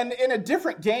 and in a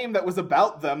different game that was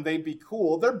about them, they'd be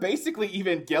cool. They're basically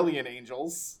Evangelion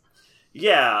angels.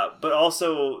 Yeah, but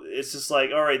also, it's just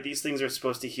alright, these things are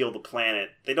supposed to heal the planet.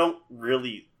 They don't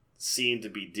really seem to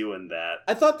be doing that.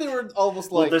 I thought they were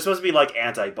almost they're supposed to be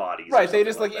antibodies. Right, they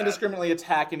just indiscriminately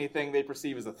attack anything they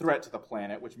perceive as a threat to the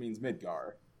planet, which means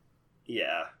Midgar.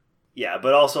 Yeah. Yeah,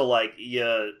 but also,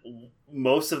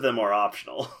 most of them are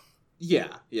optional.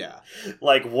 Yeah.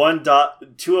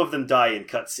 Two of them die in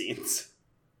cutscenes.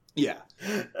 Yeah.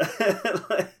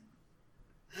 It's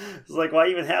why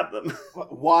even have them?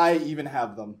 Why even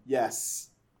have them?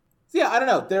 Yes. So yeah, I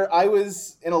don't know. I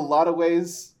was, in a lot of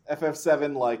ways,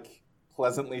 FF7,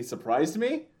 pleasantly surprised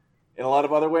me. In a lot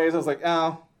of other ways, I was like,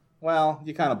 oh, well,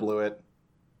 you kind of blew it.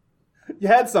 You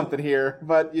had something here,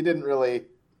 but you didn't really...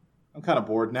 I'm kind of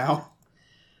bored now.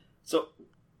 So,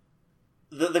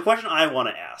 the question I want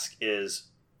to ask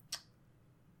is,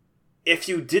 if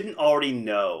you didn't already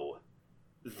know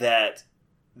that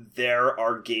there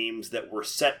are games that were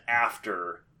set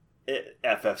after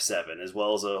FF7, as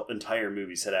well as an entire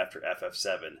movie set after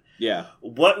FF7, yeah,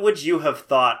 what would you have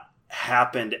thought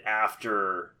happened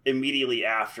immediately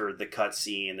after the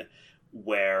cutscene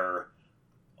where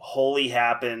Holy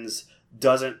happens,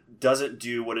 doesn't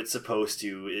do what it's supposed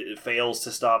to, it fails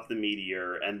to stop the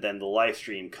meteor, and then the live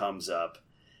stream comes up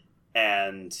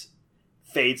and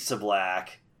fades to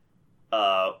black,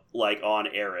 on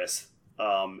Eris,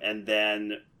 and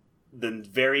then the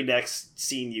very next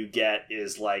scene you get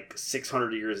is like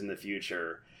 600 years in the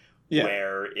future,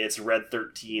 where it's Red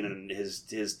 13 and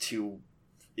his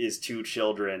two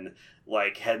children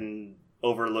like heading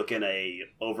overlooking a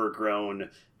overgrown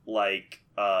like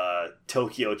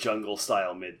Tokyo jungle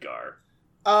style Midgar.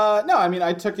 No, I mean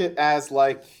I took it as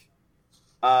like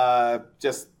I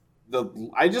just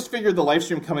figured the live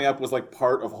stream coming up was like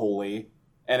part of Holy,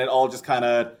 and it all just kind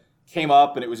of came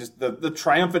up, and it was just the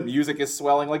triumphant music is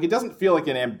swelling. Like, it doesn't feel like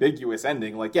an ambiguous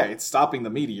ending. Like, yeah, it's stopping the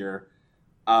meteor.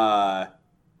 And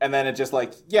then it just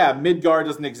like, yeah, Midgar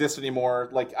doesn't exist anymore.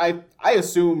 Like, I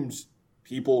assumed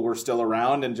people were still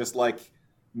around, and just like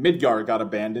Midgar got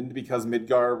abandoned because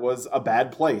Midgar was a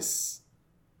bad place.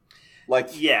 Like,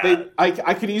 yeah, I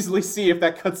could easily see if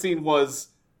that cutscene was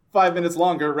 5 minutes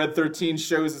longer, Red 13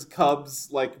 shows his cubs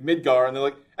like Midgar, and they're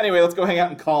like, anyway, let's go hang out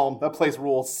in Calm. That place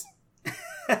rules.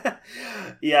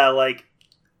 Yeah, like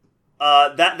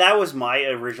that was my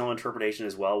original interpretation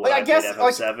as well. When I guess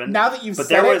FF7. Like, now that you've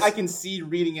said it, I can see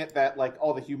reading it that like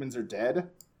all the humans are dead.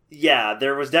 Yeah,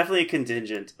 there was definitely a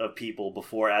contingent of people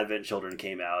before Advent Children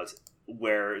came out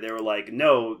where they were like,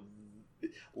 no,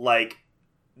 like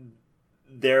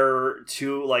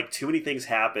too many things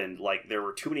happened. Like there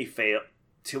were too many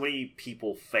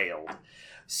people failed.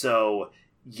 So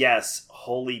yes,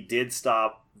 Holy did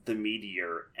stop the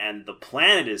meteor and the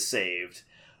planet is saved,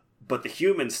 but the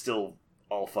humans still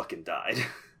all fucking died.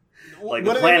 Like,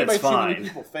 what the planet's fine. Too many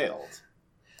people failed?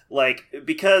 Like,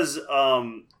 because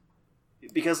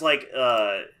like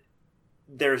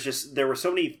there were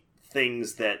so many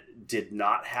things that did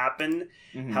not happen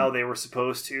how they were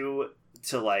supposed to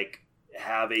like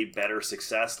have a better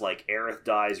success. Like Aerith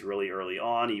dies really early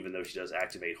on, even though she does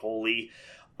activate Holy.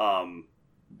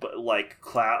 But like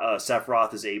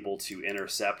Sephiroth is able to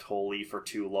intercept Holy for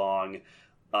too long,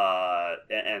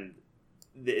 and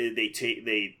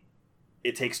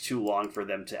it takes too long for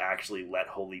them to actually let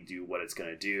Holy do what it's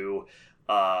going to do.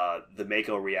 The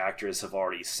Mako reactors have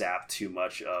already sapped too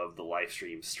much of the live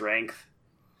stream strength.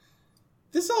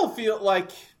 This all feel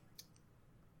like...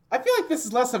 I feel like this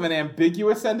is less of an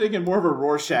ambiguous ending and more of a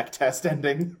Rorschach test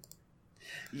ending.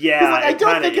 Yeah, like, I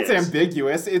don't think it's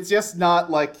ambiguous. It's just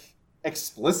not, like,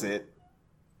 explicit.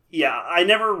 Yeah, I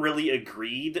never really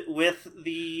agreed with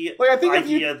the I think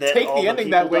idea if you take the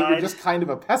ending that way, died. You're just kind of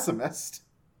a pessimist.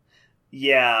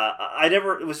 Yeah,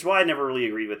 which is why I never really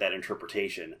agreed with that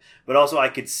interpretation. But also, I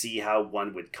could see how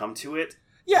one would come to it.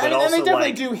 Yeah, and they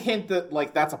definitely do hint that,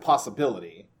 like, that's a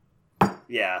possibility.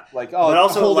 Yeah. Like, but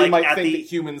also, Holy might think that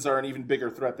humans are an even bigger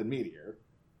threat than Meteor.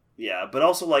 Yeah, but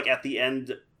also, like, at the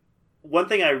end, one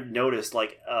thing I noticed,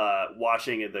 like,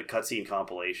 watching the cutscene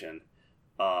compilation,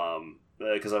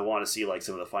 because I want to see, like,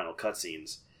 some of the final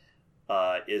cutscenes,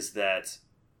 is that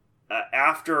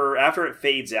after it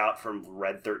fades out from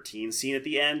Red 13 scene at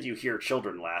the end, you hear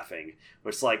children laughing,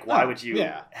 which is like, why would you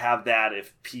have that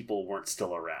if people weren't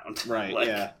still around? Right, like,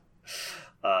 yeah.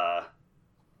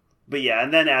 But yeah,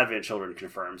 and then Advent Children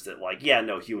confirms that, like, yeah,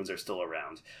 no, humans are still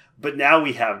around. But now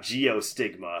we have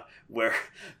Geostigma, where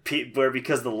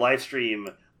because the live stream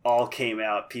all came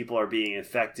out, people are being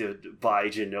infected by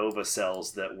Genova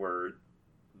cells that were,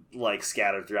 like,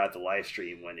 scattered throughout the live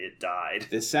stream when it died.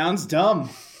 This sounds dumb.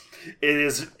 It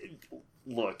is.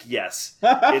 Look, yes.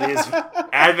 It is.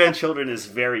 Advent Children is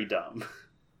very dumb.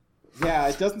 Yeah,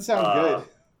 it doesn't sound good.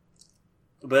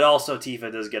 But also,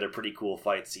 Tifa does get a pretty cool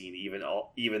fight scene,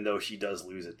 even though she does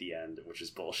lose at the end, which is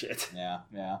bullshit. Yeah.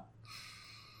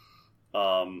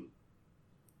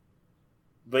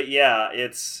 But yeah,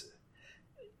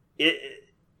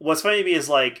 what's funny to me is,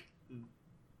 like,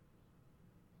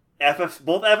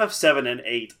 both FF7 and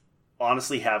 8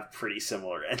 honestly have pretty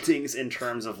similar endings in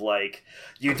terms of, like,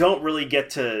 you don't really get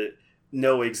to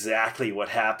know exactly what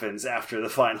happens after the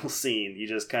final scene. You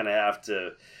just kind of have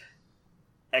to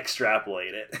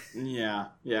extrapolate it. Yeah.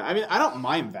 I mean, I don't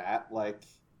mind that.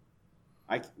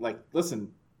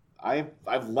 Listen,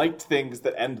 I've liked things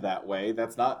that end that way.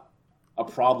 That's not a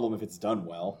problem if it's done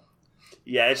well.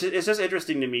 Yeah, it's just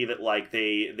interesting to me that, like,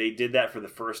 they did that for the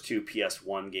first two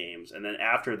PS1 games, and then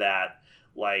after that,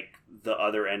 like, the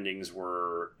other endings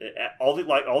were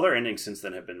all their endings since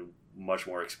then have been much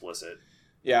more explicit.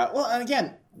 Yeah, well, and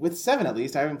again, with 7 at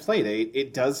least, I haven't played 8.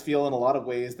 It does feel in a lot of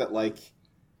ways that, like,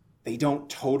 they don't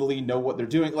totally know what they're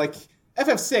doing. Like,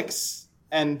 FF6,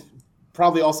 and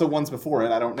probably also ones before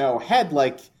it, I don't know, had,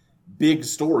 like, big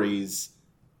stories,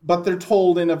 but they're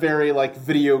told in a very, like,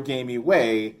 video gamey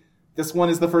way. This one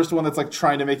is the first one that's, like,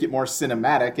 trying to make it more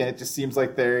cinematic, and it just seems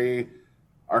like they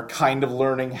are kind of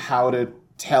learning how to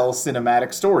tell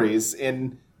cinematic stories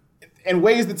in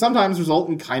ways that sometimes result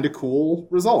in kind of cool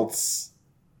results.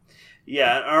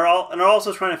 Yeah, and are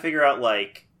also trying to figure out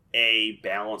like a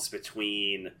balance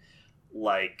between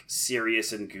like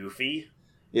serious and goofy.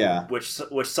 Yeah, which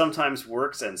sometimes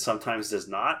works and sometimes does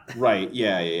not. Right.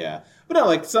 Yeah. But no,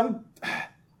 like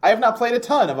I have not played a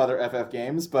ton of other FF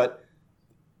games, but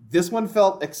this one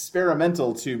felt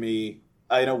experimental to me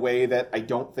in a way that I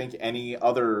don't think any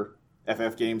other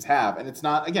FF games have. And it's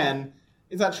not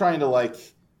trying to like.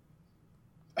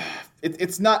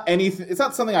 It's not anything. It's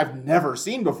not something I've never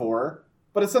seen before,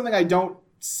 but it's something I don't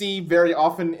see very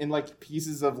often in like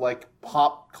pieces of like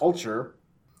pop culture.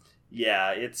 Yeah,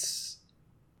 it's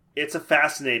a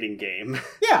fascinating game.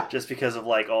 Yeah, just because of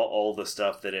like all the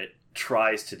stuff that it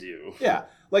tries to do. Yeah,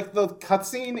 like the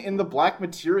cutscene in the Black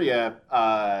Materia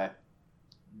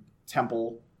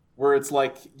temple, where it's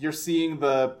like you're seeing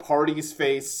the party's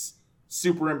face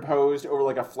superimposed over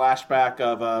like a flashback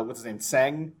of what's his name,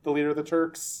 Sang, the leader of the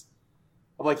Turks.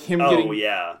 Of like him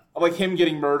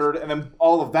getting murdered, and then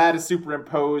all of that is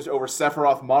superimposed over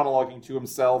Sephiroth monologuing to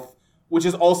himself, which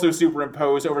is also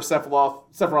superimposed over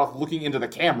Sephiroth looking into the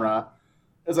camera.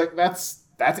 It's like that's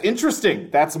interesting.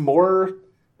 That's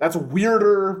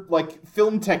weirder like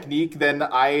film technique than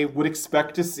I would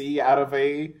expect to see out of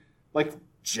a like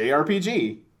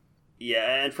JRPG.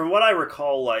 Yeah, and from what I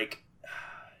recall, like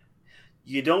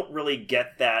you don't really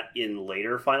get that in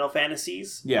later Final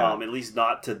Fantasies. Yeah, at least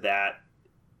not to that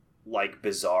like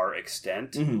bizarre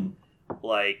extent. Mm-hmm.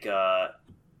 Like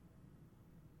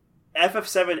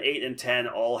FF7, 8, and 10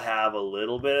 all have a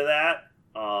little bit of that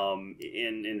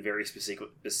in very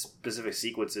specific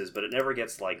sequences, but it never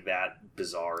gets like that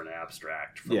bizarre and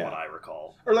abstract from what I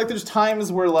recall. Or like there's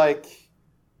times where like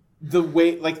the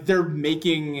way like they're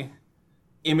making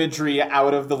imagery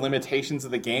out of the limitations of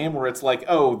the game, where it's like,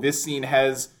 oh, this scene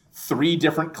has 3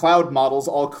 different cloud models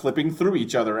all clipping through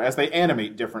each other as they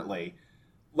animate differently.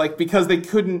 Like, because they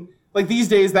couldn't... Like, these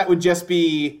days, that would just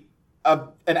be an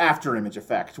after-image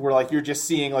effect, where, like, you're just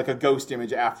seeing, like, a ghost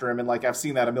image after him, and, like, I've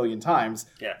seen that a million times.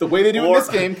 Yeah. The way they do it in this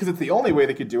game, because it's the only way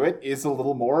they could do it, is a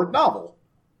little more novel.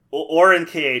 Or in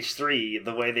KH3,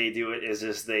 the way they do it is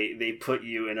just they put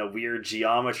you in a weird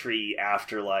geometry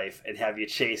afterlife and have you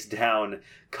chase down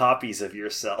copies of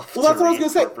yourself to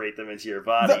incorporate them into your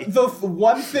body. The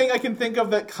one thing I can think of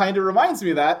that kind of reminds me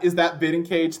of that is that bit in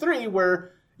KH3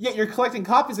 where... Yeah, you're collecting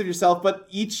copies of yourself, but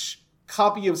each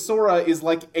copy of Sora is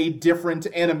like a different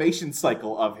animation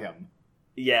cycle of him.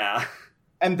 Yeah.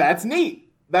 And that's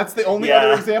neat. That's the only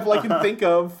other example I can think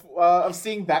of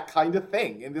seeing that kind of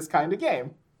thing in this kind of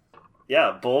game.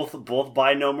 Yeah, both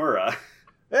by Nomura.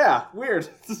 Yeah, weird.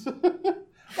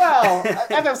 Well,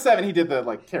 FF7, he did the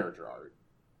like character art.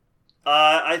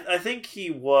 I think he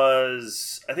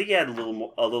had a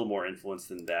little more influence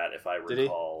than that, if I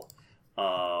recall. Did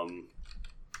he?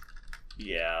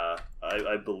 Yeah,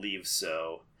 I believe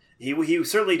so. He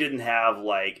certainly didn't have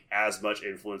like as much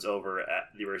influence over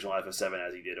the original FF7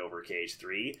 as he did over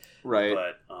KH3. Right.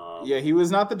 But yeah, he was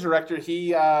not the director.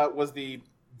 He was the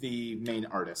main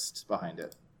artist behind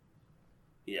it.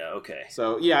 Yeah. Okay.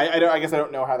 So yeah, I guess I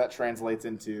don't know how that translates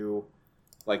into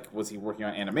like, was he working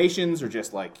on animations or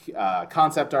just like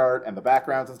concept art and the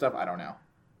backgrounds and stuff? I don't know.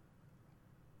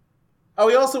 Oh,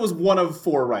 he also was one of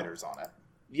 4 writers on it.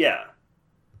 Yeah.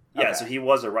 Yeah, okay. So he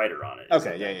was a writer on it.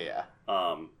 Okay, yeah.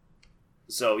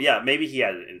 So yeah, maybe he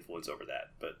had an influence over that,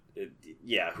 but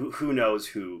who knows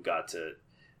who got to.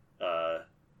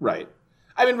 Right.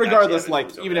 I mean, regardless,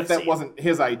 like even if that wasn't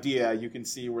his idea, you can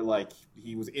see where like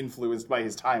he was influenced by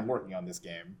his time working on this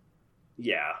game.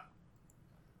 Yeah.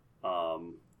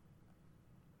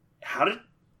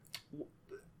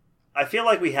 I feel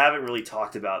like we haven't really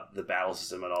talked about the battle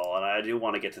system at all, and I do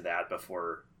want to get to that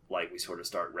before like we sort of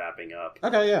start wrapping up.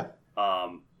 Okay, yeah.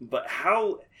 But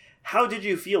how did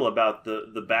you feel about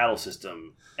the battle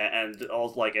system and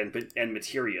all like and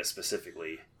materia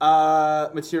specifically?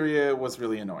 Materia was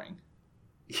really annoying.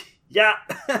 Yeah.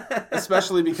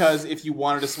 Especially because if you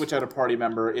wanted to switch out a party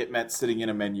member, it meant sitting in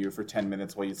a menu for 10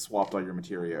 minutes while you swapped all your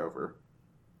materia over.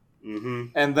 Mm-hmm.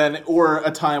 And then, or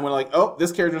a time when like, oh,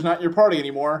 this character's not in your party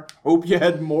anymore. Hope you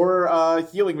had more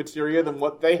healing materia than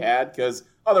what they had, because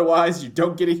otherwise you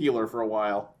don't get a healer for a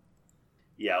while.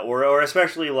 Yeah, or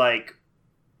especially like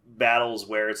battles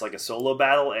where it's like a solo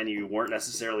battle and you weren't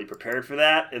necessarily prepared for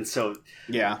that, and so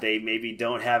they maybe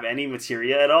don't have any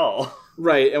materia at all.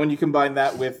 Right, and when you combine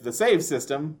that with the save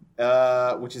system,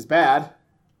 which is bad,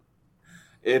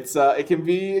 it can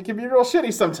be real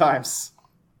shitty sometimes.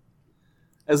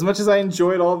 As much as I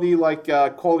enjoyed all the like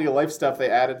quality of life stuff they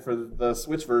added for the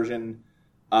Switch version,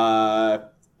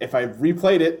 if I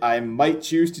replayed it, I might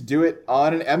choose to do it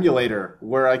on an emulator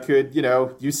where I could,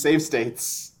 use save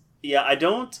states. Yeah, I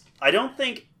don't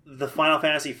think the Final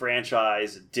Fantasy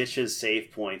franchise ditches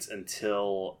save points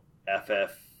until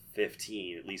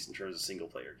FF15, at least in terms of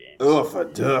single-player games. Uffa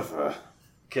duffa.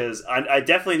 Because I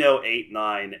definitely know 8,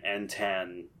 9, and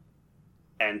 10,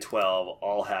 and 12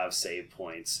 all have save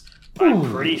points.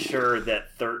 I'm pretty sure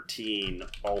that 13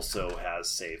 also has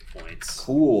save points.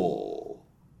 Cool.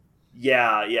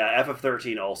 Yeah,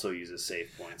 FF13 also uses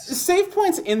save points. Save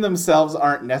points in themselves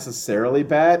aren't necessarily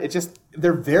bad. It just,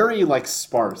 they're very, like,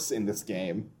 sparse in this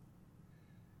game.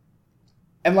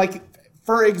 And, like,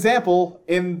 for example,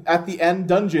 at the end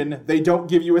dungeon, they don't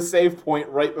give you a save point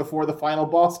right before the final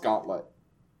boss gauntlet.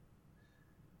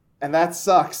 And that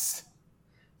sucks.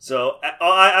 So,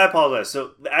 I apologize.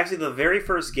 So, actually, the very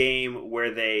first game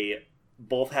where they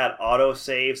both had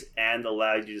auto-saves and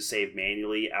allowed you to save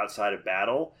manually outside of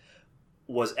battle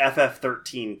was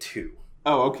FF13-2.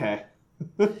 Oh, okay.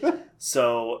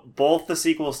 So, both the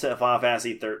sequels to Final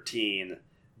Fantasy 13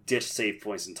 ditch save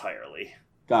points entirely.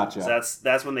 Gotcha. So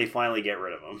that's when they finally get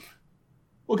rid of them.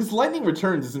 Well, because Lightning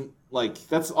Returns isn't, like,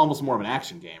 that's almost more of an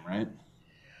action game, right?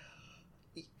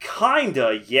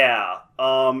 Kinda, yeah.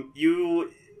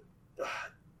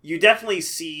 You definitely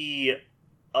see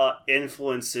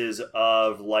influences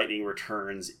of Lightning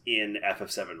Returns in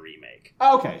FF7 Remake.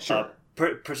 Oh, okay, sure.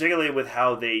 Particularly with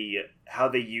how they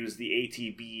use the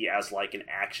ATB as like an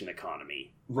action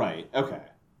economy. Right. Okay.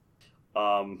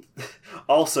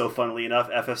 Also, funnily enough,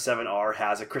 FF7R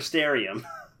has a Crystarium.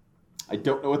 I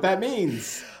don't know what that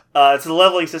means. It's a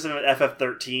leveling system in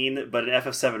FF13, but in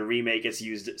FF7 Remake, it's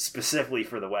used specifically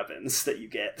for the weapons that you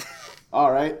get.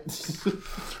 All right.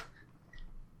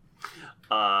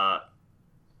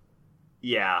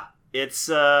 Yeah, it's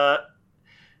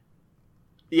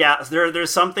there's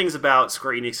some things about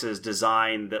Square Enix's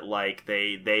design that like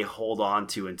they hold on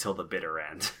to until the bitter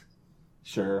end.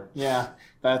 Sure. Yeah,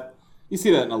 that you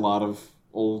see that in a lot of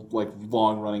old, like,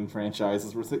 long-running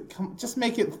franchises where it's like, just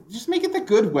make it the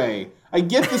good way. I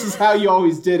get this is how you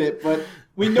always did it, but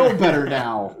we know better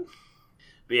now.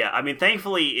 But yeah, I mean,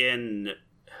 thankfully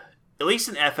at least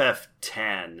in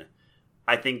FF10,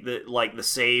 I think that, like, the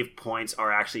save points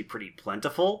are actually pretty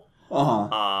plentiful.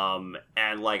 Uh-huh.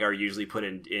 And, like, are usually put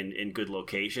in good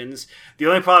locations. The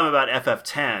only problem about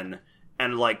FF10,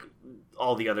 and, like,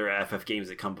 all the other FF games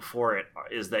that come before it,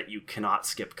 is that you cannot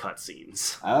skip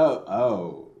cutscenes.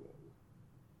 Oh.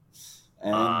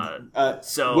 And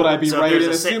so would I be right in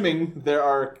assuming there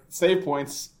are save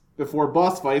points before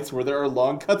boss fights where there are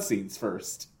long cutscenes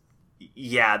first?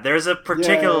 Yeah, there's a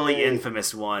particularly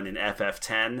infamous one in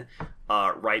FF10,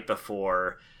 right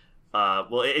before, right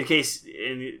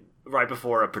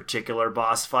before a particular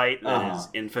boss fight that is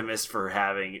infamous for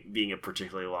being a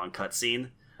particularly long cutscene.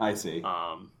 I see.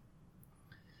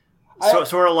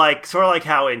 Sort of like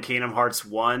how in Kingdom Hearts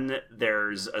 1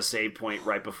 there's a save point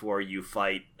right before you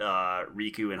fight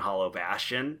Riku in Hollow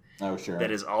Bastion. Oh, sure.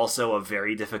 That is also a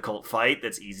very difficult fight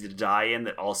that's easy to die in,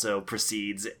 that also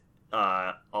precedes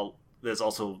that's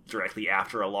also directly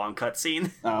after a long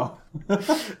cutscene. Oh.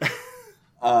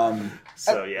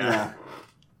 So yeah.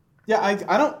 Yeah,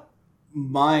 I don't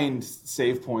mind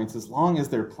save points as long as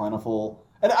they're plentiful.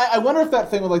 And I wonder if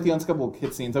that thing with, like, the unskippable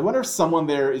cutscenes, I wonder if someone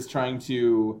there is trying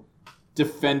to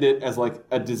defend it as, like,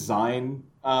 a design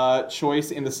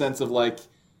choice, in the sense of, like,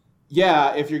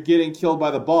 yeah, if you're getting killed by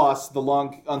the boss, the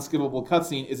long unskippable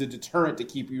cutscene is a deterrent to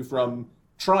keep you from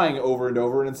trying over and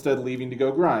over and instead leaving to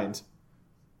go grind.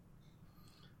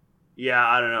 Yeah,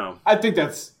 I don't know. I think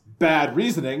that's bad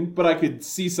reasoning, but I could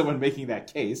see someone making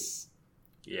that case.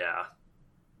 Yeah.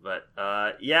 But,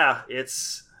 yeah,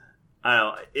 it's... I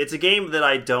don't know. It's a game that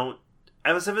I don't...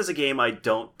 FF7 is a game I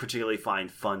don't particularly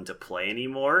find fun to play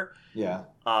anymore. Yeah.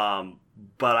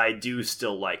 But I do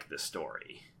still like the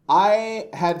story. I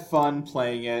had fun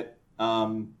playing it.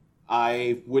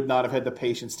 I would not have had the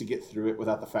patience to get through it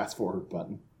without the fast forward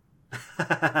button.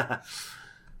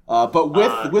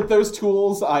 But with those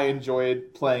tools, I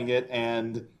enjoyed playing it,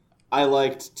 and I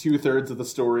liked 2/3 of the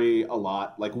story a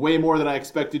lot. Like, way more than I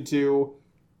expected to.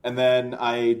 And then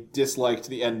I disliked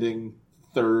the ending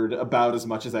third about as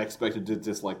much as I expected to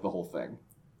dislike the whole thing.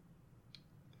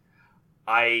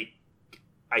 I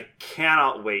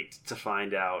cannot wait to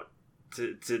find out,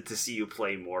 to see you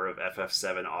play more of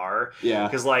FF7R. Yeah.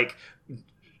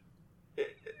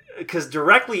 Because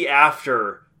directly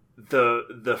after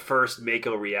the first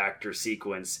Mako reactor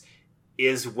sequence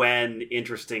is when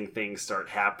interesting things start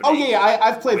happening. Oh yeah,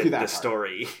 I've played through that the part.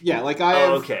 Story. Yeah, like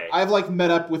I've like met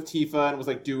up with Tifa and was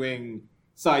like doing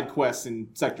side quests in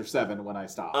Sector 7 when I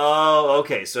stopped. Oh,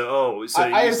 okay. So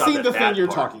I have seen the thing you're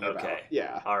talking about. Okay.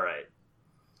 Yeah. All right.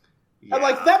 Yeah. And,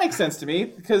 like, that makes sense to me,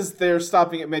 because they're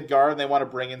stopping at Midgar and they want to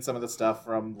bring in some of the stuff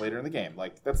from later in the game.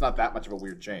 Like, that's not that much of a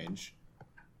weird change.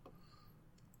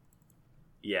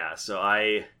 Yeah, so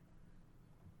I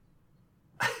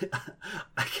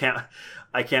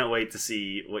can't wait to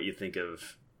see what you think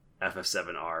of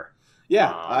FF7R.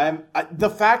 Yeah, the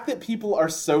fact that people are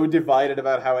so divided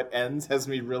about how it ends has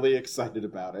me really excited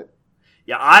about it.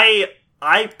 Yeah,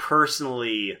 I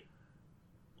personally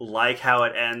like how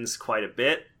it ends quite a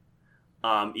bit.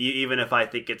 Even if I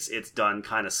think it's done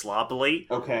kind of sloppily.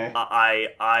 Okay.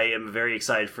 I am very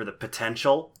excited for the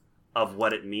potential of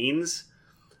what it means.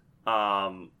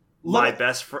 Let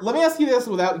me ask you this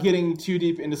without getting too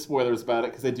deep into spoilers about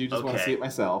it, because I do just want to see it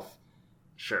myself.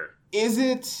 Sure.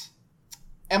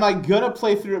 Am I gonna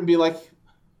play through it and be like,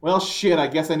 well, shit, I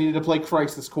guess I needed to play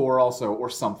Crisis Core also, or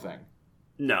something?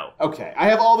 No. Okay, I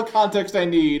have all the context I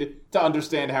need to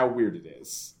understand how weird it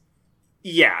is.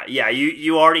 Yeah,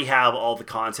 you already have all the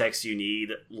context you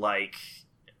need. Like,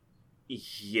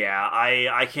 yeah,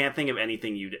 I can't think of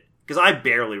anything because I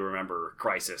barely remember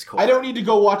Crisis Core. I don't need to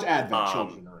go watch Advent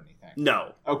Children or anything.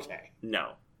 No. Okay.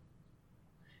 No.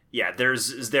 Yeah,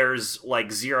 there's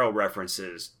like zero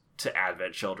references to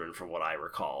Advent Children from what I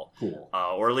recall. Cool.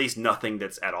 Or at least nothing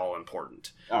that's at all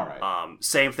important. All right.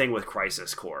 Same thing with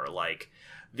Crisis Core. Like,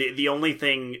 the only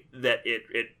thing that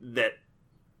that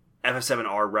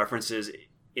FF7R references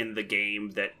in the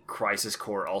game that Crisis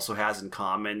Core also has in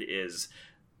common is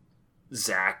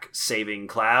Zack saving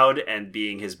Cloud and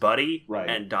being his buddy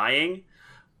and dying.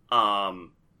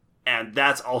 And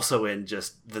that's also in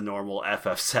just the normal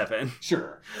FF7.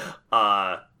 Sure.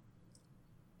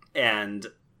 And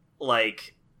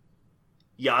like,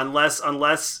 yeah, unless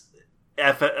the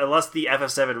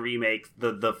FF7 remake,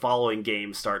 the following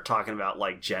games start talking about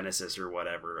like Genesis or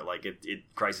whatever, like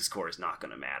Crisis Core is not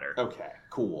going to matter. Okay,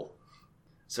 cool.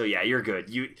 So yeah, you're good.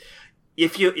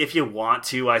 If you want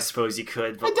to, I suppose you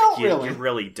could, but you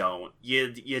really don't.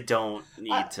 You don't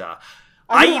need to.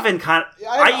 I even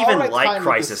like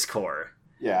Crisis Core.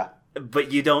 Yeah.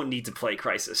 But you don't need to play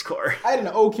Crisis Core. I had an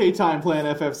okay time playing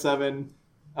FF7.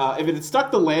 If it had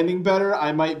stuck the landing better,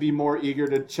 I might be more eager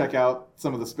to check out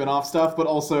some of the spin-off stuff, but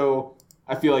also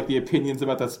I feel like the opinions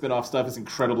about that spin-off stuff is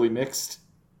incredibly mixed.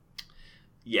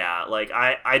 Yeah, like,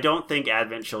 I don't think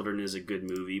Advent Children is a good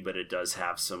movie, but it does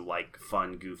have some, like,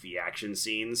 fun, goofy action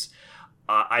scenes.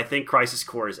 I think Crisis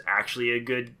Core is actually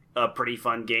a pretty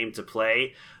fun game to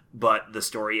play, but the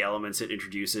story elements it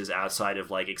introduces outside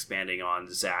of, like, expanding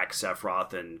on Zack,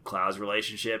 Sephiroth, and Cloud's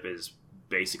relationship is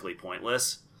basically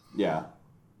pointless. Yeah.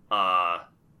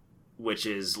 Which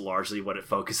is largely what it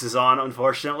focuses on,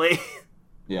 unfortunately.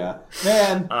 Yeah.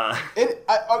 Man,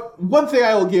 one thing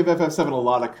I will give FF7 a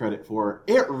lot of credit for,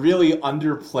 it really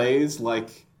underplays,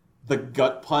 like, the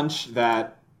gut punch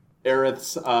that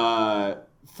Aerith's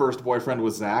first boyfriend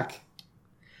was Zack.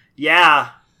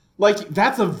 Yeah. Like,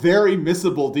 that's a very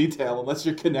missable detail unless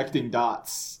you're connecting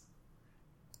dots.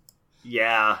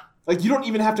 Yeah. Like, you don't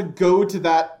even have to go to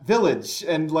that village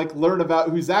and, like, learn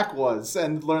about who Zack was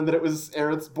and learn that it was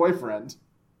Aerith's boyfriend.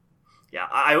 Yeah,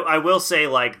 I will say,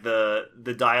 like,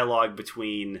 the dialogue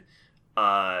between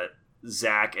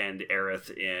Zack and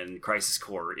Aerith in Crisis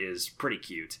Core is pretty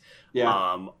cute.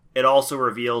 Yeah. It also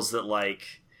reveals that, like,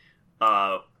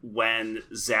 when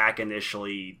Zack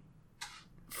initially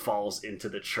falls into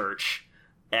the church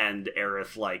and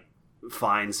Aerith, like,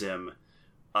 finds him,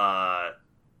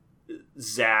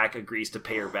 Zack agrees to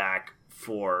pay her back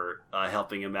for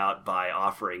helping him out by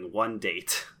offering one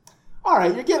date.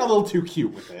 Alright, you're getting a little too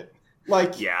cute with it.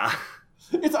 Like, yeah.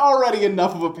 It's already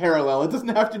enough of a parallel. It doesn't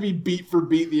have to be beat for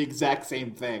beat the exact same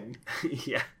thing.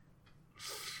 Yeah.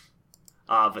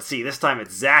 But see, this time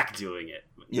it's Zack doing it.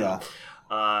 Yeah.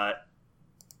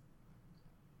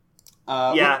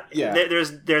 Yeah.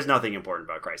 There's nothing important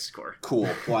about Crisis Core. Cool.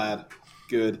 Glad.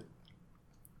 Good.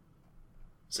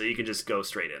 So you can just go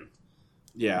straight in.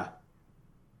 Yeah.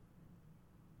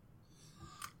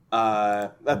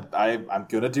 I'm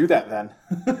gonna do that then.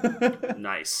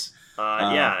 Nice.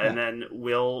 Yeah, and then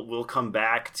we'll come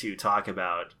back to talk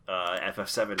about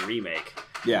FF7 Remake.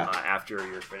 Yeah. After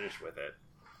you're finished with it.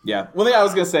 Yeah. One thing I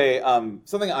was gonna say,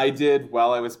 something I did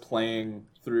while I was playing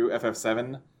through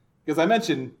FF7, because I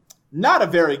mentioned not a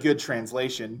very good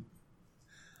translation.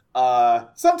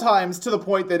 Sometimes to the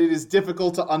point that it is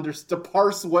difficult to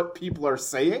parse what people are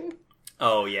saying.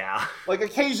 Oh yeah. Like,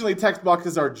 occasionally text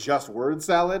boxes are just word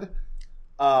salad.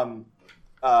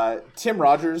 Tim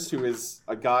Rogers, who is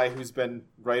a guy who's been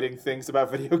writing things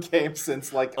about video games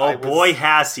since, like, I was boy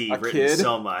has he written kid.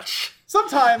 So much.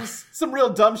 Sometimes some real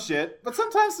dumb shit, but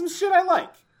sometimes some shit I like.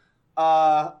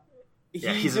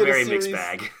 He's a very mixed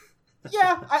bag.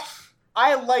 Yeah,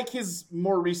 I like his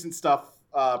more recent stuff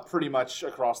pretty much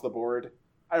across the board.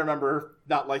 I remember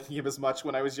not liking him as much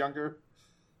when I was younger.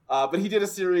 But he did a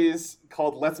series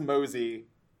called Let's Mosey,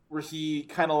 where he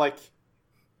kind of like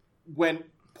went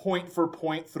point for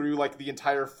point through like the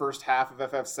entire first half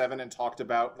of FF7 and talked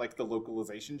about like the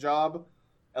localization job.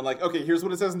 And like, okay, here's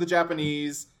what it says in the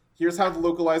Japanese. Here's how the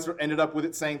localizer ended up with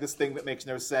it saying this thing that makes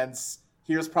no sense.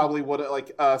 Here's probably what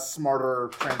a smarter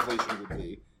translation would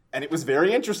be. And it was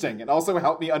very interesting and also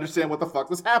helped me understand what the fuck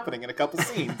was happening in a couple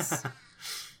scenes.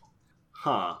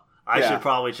 Huh. I should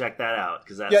probably check that out,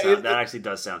 because that actually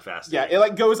does sound fascinating. Yeah, it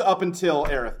like goes up until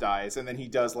Aerith dies, and then he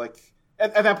does like...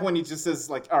 At that point, he just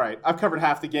says, like, all right, I've covered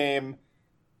half the game.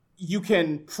 You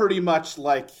can pretty much,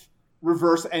 like,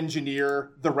 reverse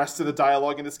engineer the rest of the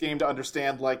dialogue in this game to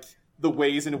understand, like, the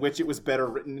ways in which it was better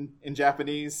written in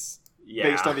Japanese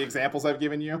based on the examples I've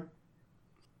given you.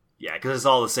 Yeah, because it's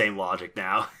all the same logic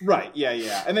now. Right,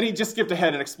 yeah. And then he just skipped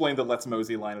ahead and explained the Let's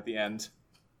Mosey line at the end.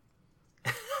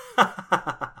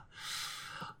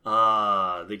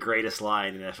 The greatest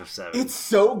line in FF7. It's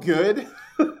so good.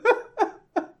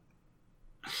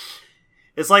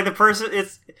 It's like the person...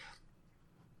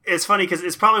 It's funny because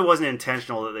it probably wasn't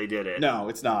intentional that they did it. No,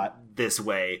 it's not. This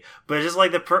way. But it's just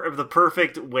like the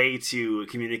perfect way to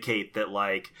communicate that,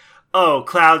 like, oh,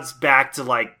 Cloud's back to,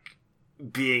 like,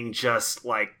 being just,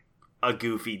 like, a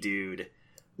goofy dude.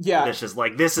 Yeah. It's just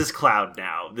like, this is Cloud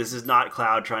now. This is not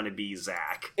Cloud trying to be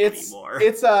Zack anymore.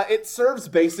 It serves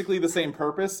basically the same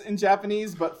purpose in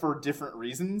Japanese, but for different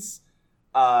reasons.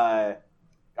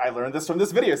 I learned this from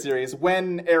this video series.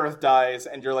 When Aerith dies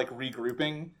and you're, like,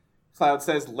 regrouping, Cloud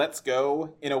says, let's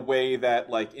go, in a way that,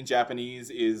 like, in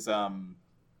Japanese is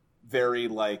very,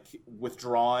 like,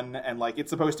 withdrawn. And, like,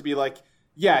 it's supposed to be, like,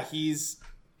 yeah, he's,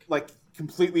 like,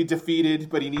 completely defeated,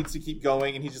 but he needs to keep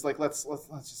going. And he's just like, let's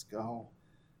just go.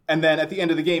 And then at the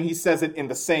end of the game, he says it in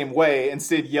the same way, and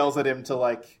Sid yells at him to,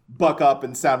 like, buck up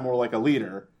and sound more like a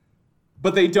leader.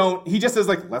 But they don't... He just says,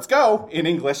 like, let's go, in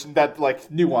English, and that,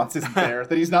 like, nuance isn't there.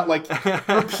 That he's not, like,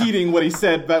 repeating what he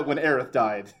said about when Aerith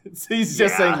died. He's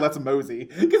just saying, let's mosey.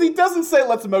 Because he doesn't say,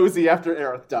 let's mosey after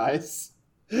Aerith dies.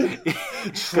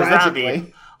 Tragically. That'd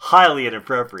be highly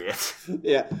inappropriate.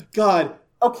 Yeah. God.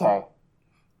 Okay.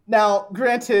 Now,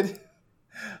 granted...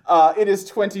 it is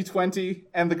 2020,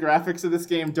 and the graphics of this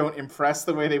game don't impress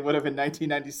the way they would have in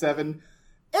 1997.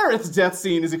 Aerith's death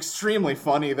scene is extremely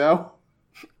funny, though.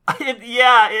 It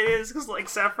is, because, like,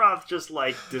 Sephiroth just,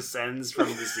 like, descends from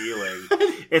the ceiling.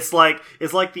 It's like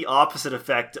the opposite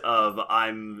effect of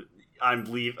I'm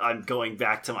going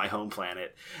back to my home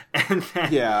planet, and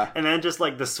then just,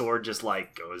 like, the sword just,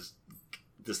 like, goes...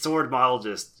 The sword model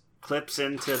just clips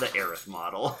into the Aerith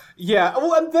model. Yeah,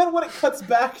 well, and then when it cut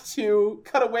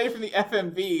away from the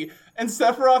FMV, and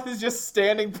Sephiroth is just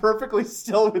standing perfectly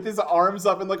still with his arms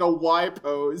up in like a Y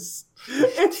pose.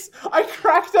 I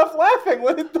cracked up laughing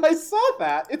when I saw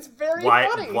that. It's very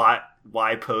funny.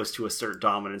 Y pose to assert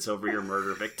dominance over your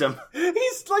murder victim.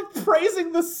 He's like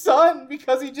praising the sun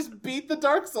because he just beat the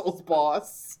Dark Souls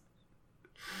boss.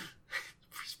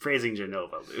 He's praising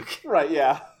Jenova, Luke. Right,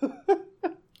 yeah.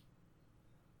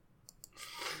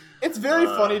 It's very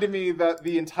funny to me that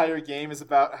the entire game is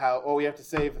about how, we have to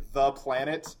save the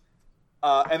planet.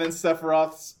 And then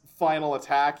Sephiroth's final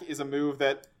attack is a move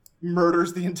that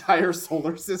murders the entire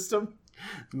solar system.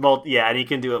 And he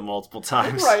can do it multiple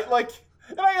times. Right, like,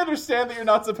 and I understand that you're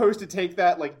not supposed to take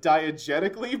that, like,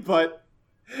 diegetically, but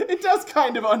it does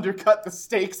kind of undercut the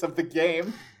stakes of the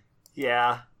game.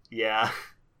 Yeah.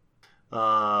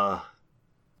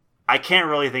 I can't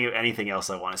really think of anything else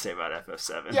I want to say about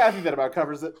FF7. Yeah, I think that about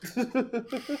covers it.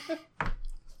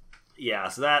 Yeah,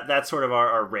 so that's sort of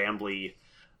our rambly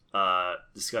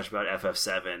discussion about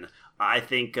FF7. I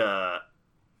think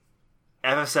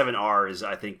FF7R is,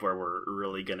 I think, where we're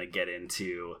really going to get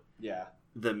into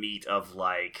the meat of,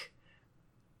 like,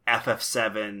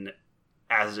 FF7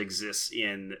 as it exists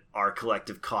in our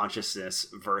collective consciousness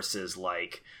versus,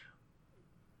 like,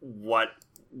 what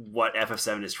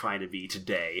FF7 is trying to be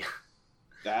today.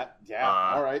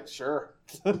 All right, sure.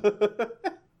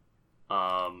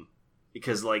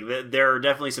 Because, like, there are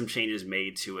definitely some changes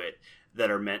made to it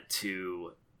that are meant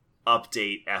to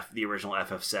update the original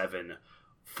FF7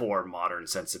 for modern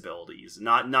sensibilities.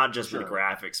 Not just with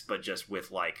graphics, but just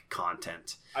with, like,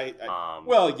 content.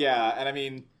 Well, yeah, and I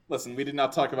mean, listen, we did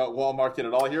not talk about Wall Market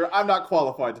at all here. I'm not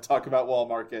qualified to talk about Wall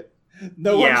Market.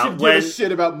 No one should give a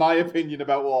shit about my opinion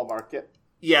about Wall Market.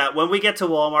 Yeah, when we get to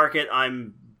Wall Market,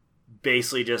 I'm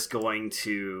basically just going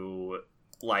to,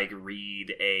 like,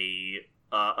 read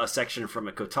a section from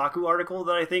a Kotaku article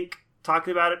that I think talked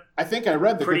about it. I think I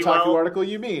read the Kotaku article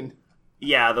you mean.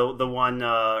 Yeah, the one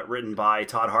written by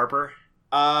Todd Harper.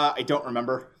 I don't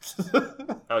remember.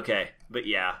 Okay, but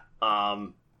yeah,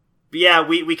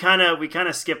 we kind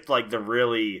of skipped like the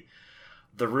really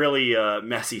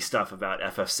messy stuff about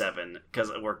FF7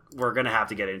 because we're gonna have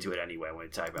to get into it anyway when we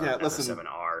talk about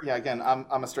FF7R. Yeah, again,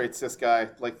 I'm a straight cis guy.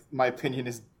 Like, my opinion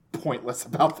is pointless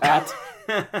about that.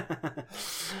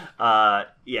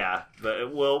 Yeah,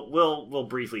 but we'll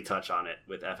briefly touch on it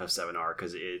with FF7R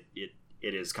because it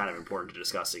is kind of important to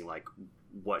discussing like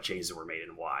what changes were made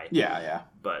and why. Yeah.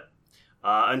 But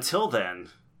until then,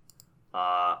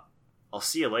 I'll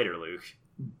see you later, Luke.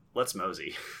 Let's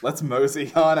mosey. Let's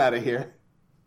mosey on out of here.